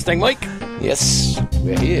 Yep. Mustang Mike. Yes,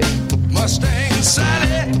 we're here. Mustang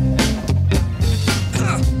Sally.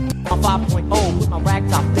 I'm 5.0, put my rag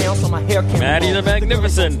top down so my hair can Maddie the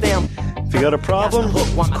Magnificent. If you got a problem,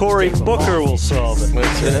 Cory Booker will solve it.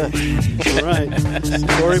 All right.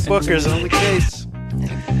 Cory Booker's on the case.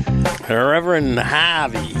 Reverend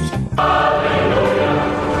Harvey.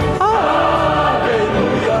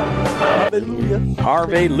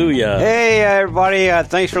 Harvey-luya. Hey, everybody.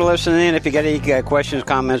 Thanks for listening. If you got any questions,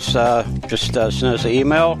 comments, just send us an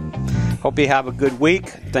email. Hope you have a good week.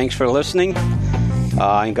 Thanks for listening.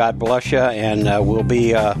 And God bless you. And we'll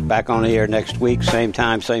be back on the air next week, same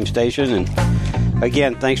time, same station. And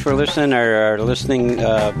again, thanks for listening. Our listening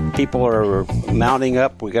people are mounting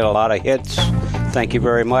up. We got a lot of hits. Thank you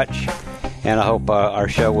very much. And I hope our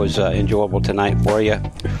show was enjoyable tonight for you.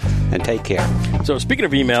 And take care. So speaking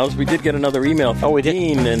of emails, we did get another email from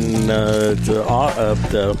Dean and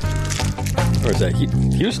where is that?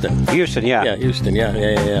 Houston. Houston, yeah. Yeah, Houston,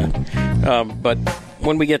 yeah. But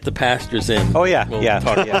when we get the pastors in, we'll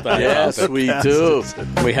talk about that. Yes, we do.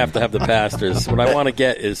 We have to have the pastors. What I want to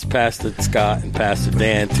get is Pastor Scott and Pastor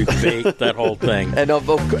Dan to debate that whole thing. And of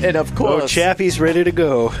course, Chappie's ready to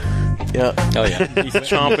go. Yeah. Oh yeah. He's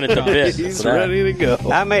chomping at the bit. He's ready to go.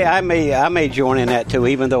 I may join in that too,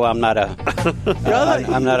 even though I'm not a.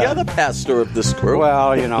 You're the pastor of this group.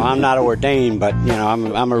 Well, I'm not ordained, but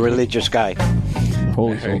I'm a religious guy.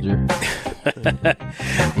 Holy soldier.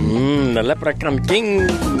 The Leprechaun King.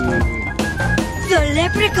 The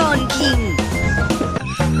Leprechaun King.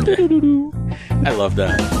 I love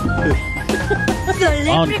that. The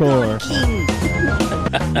Leprechaun Encore. King.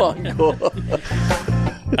 Encore.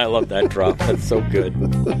 I love that drop. That's so good.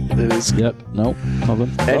 It is. Yep. Nope.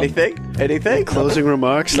 Nothing. Anything? Closing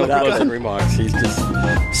remarks? No closing remarks. He's just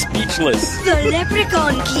speechless. The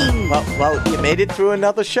Leprechaun King. Well, you made it through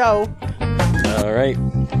another show. All right.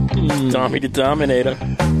 Tommy the Dominator.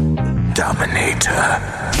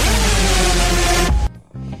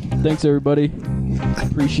 Thanks, everybody.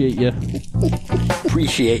 Appreciate you.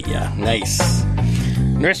 Appreciate ya. Nice.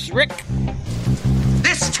 Nurse Rick.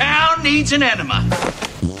 This town needs an enema.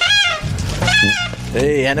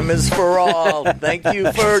 Hey, enemas for all. Thank you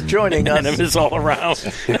for joining us. Enemas all around.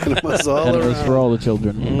 Enemas all Enemas around. for all the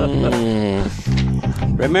children.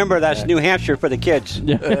 Remember, that's New Hampshire for the kids.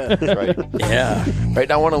 That's right. Yeah. Right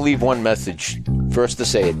now, I want to leave one message. First to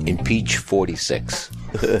say it, impeach 46.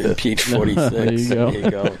 Impeach 46. There you go. There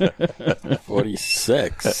you go.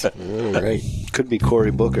 46. All right. Could be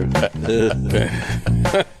Cory Booker. I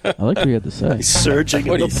like what you had to say. He's surging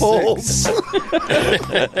in the 46. polls.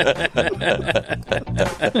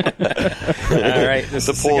 All right. This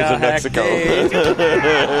The is polls Cigar in Hack Mexico. Dave.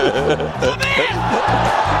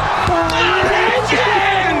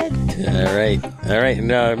 All right.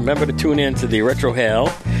 And remember to tune in to the Retro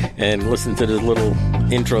Hail and listen to the little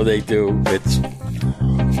intro they do. It's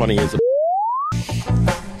funny as a.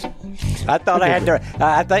 I thought I had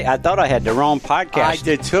the wrong podcast. I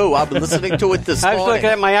did too. I've been listening to it this I was morning. looking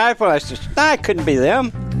at my iPhone. I said, "That couldn't be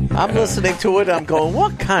them." I'm listening to it. I'm going,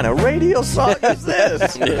 what kind of radio song is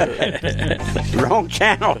this? Wrong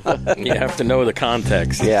channel. You have to know the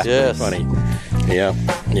context. Yeah. Yes. Funny. Yep.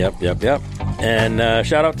 And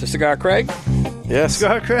shout out to Cigar Craig. Yes,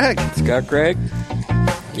 Scott Craig. Scott Craig.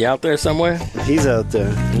 You out there somewhere? He's out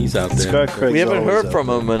there. He's out there. Scott Craig. We haven't heard from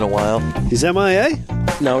him in a while. He's MIA?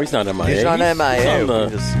 No, he's not MIA. He's not MIA.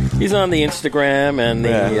 He's on the Instagram and the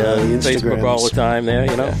Facebook all the time there,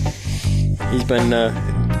 He's been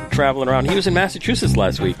traveling around. He was in Massachusetts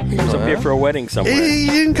last week. He was up here for a wedding somewhere. He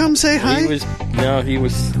didn't come say hi? He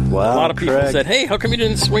was. A lot of people Craig. said, hey, how come you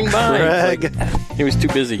didn't swing by? Craig. He was too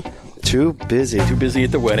busy. Too busy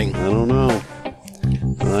at the wedding. I don't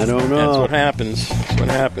know. That's what happens.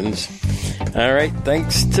 All right.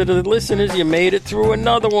 Thanks to the listeners. You made it through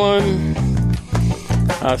another one.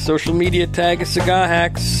 Social media tag is Cigar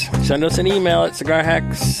Hacks. Send us an email at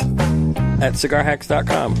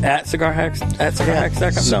cigarhacks@cigarhacks.com. At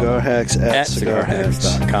cigarhacks@cigarhacks.com. No.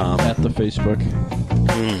 Cigarhacks@cigarhacks.com. At the Facebook.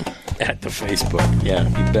 At the Facebook. Yeah,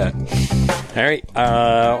 you bet. All right.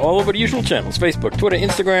 All over the usual channels. Facebook, Twitter,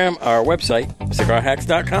 Instagram, our website,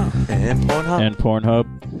 cigarhacks.com. And Pornhub.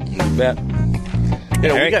 You bet.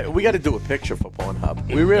 We got to do a picture for Pornhub.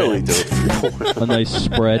 We really do. A nice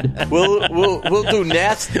spread. We'll do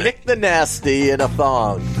Nick the Nasty in a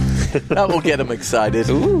thong. That will get him excited.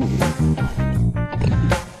 Ooh.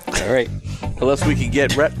 All right. Unless we can get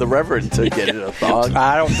the Reverend to get in a thong.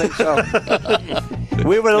 I don't think so.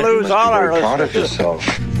 We would lose all our listeners.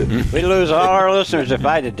 We'd lose all our listeners if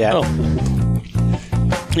I did that. Oh.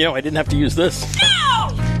 I didn't have to use this.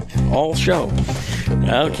 All show.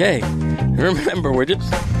 Okay. Remember, we're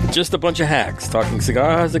just a bunch of hacks talking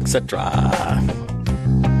cigars, etc.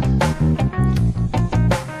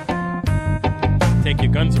 Take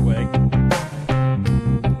your guns away.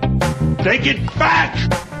 Take it back!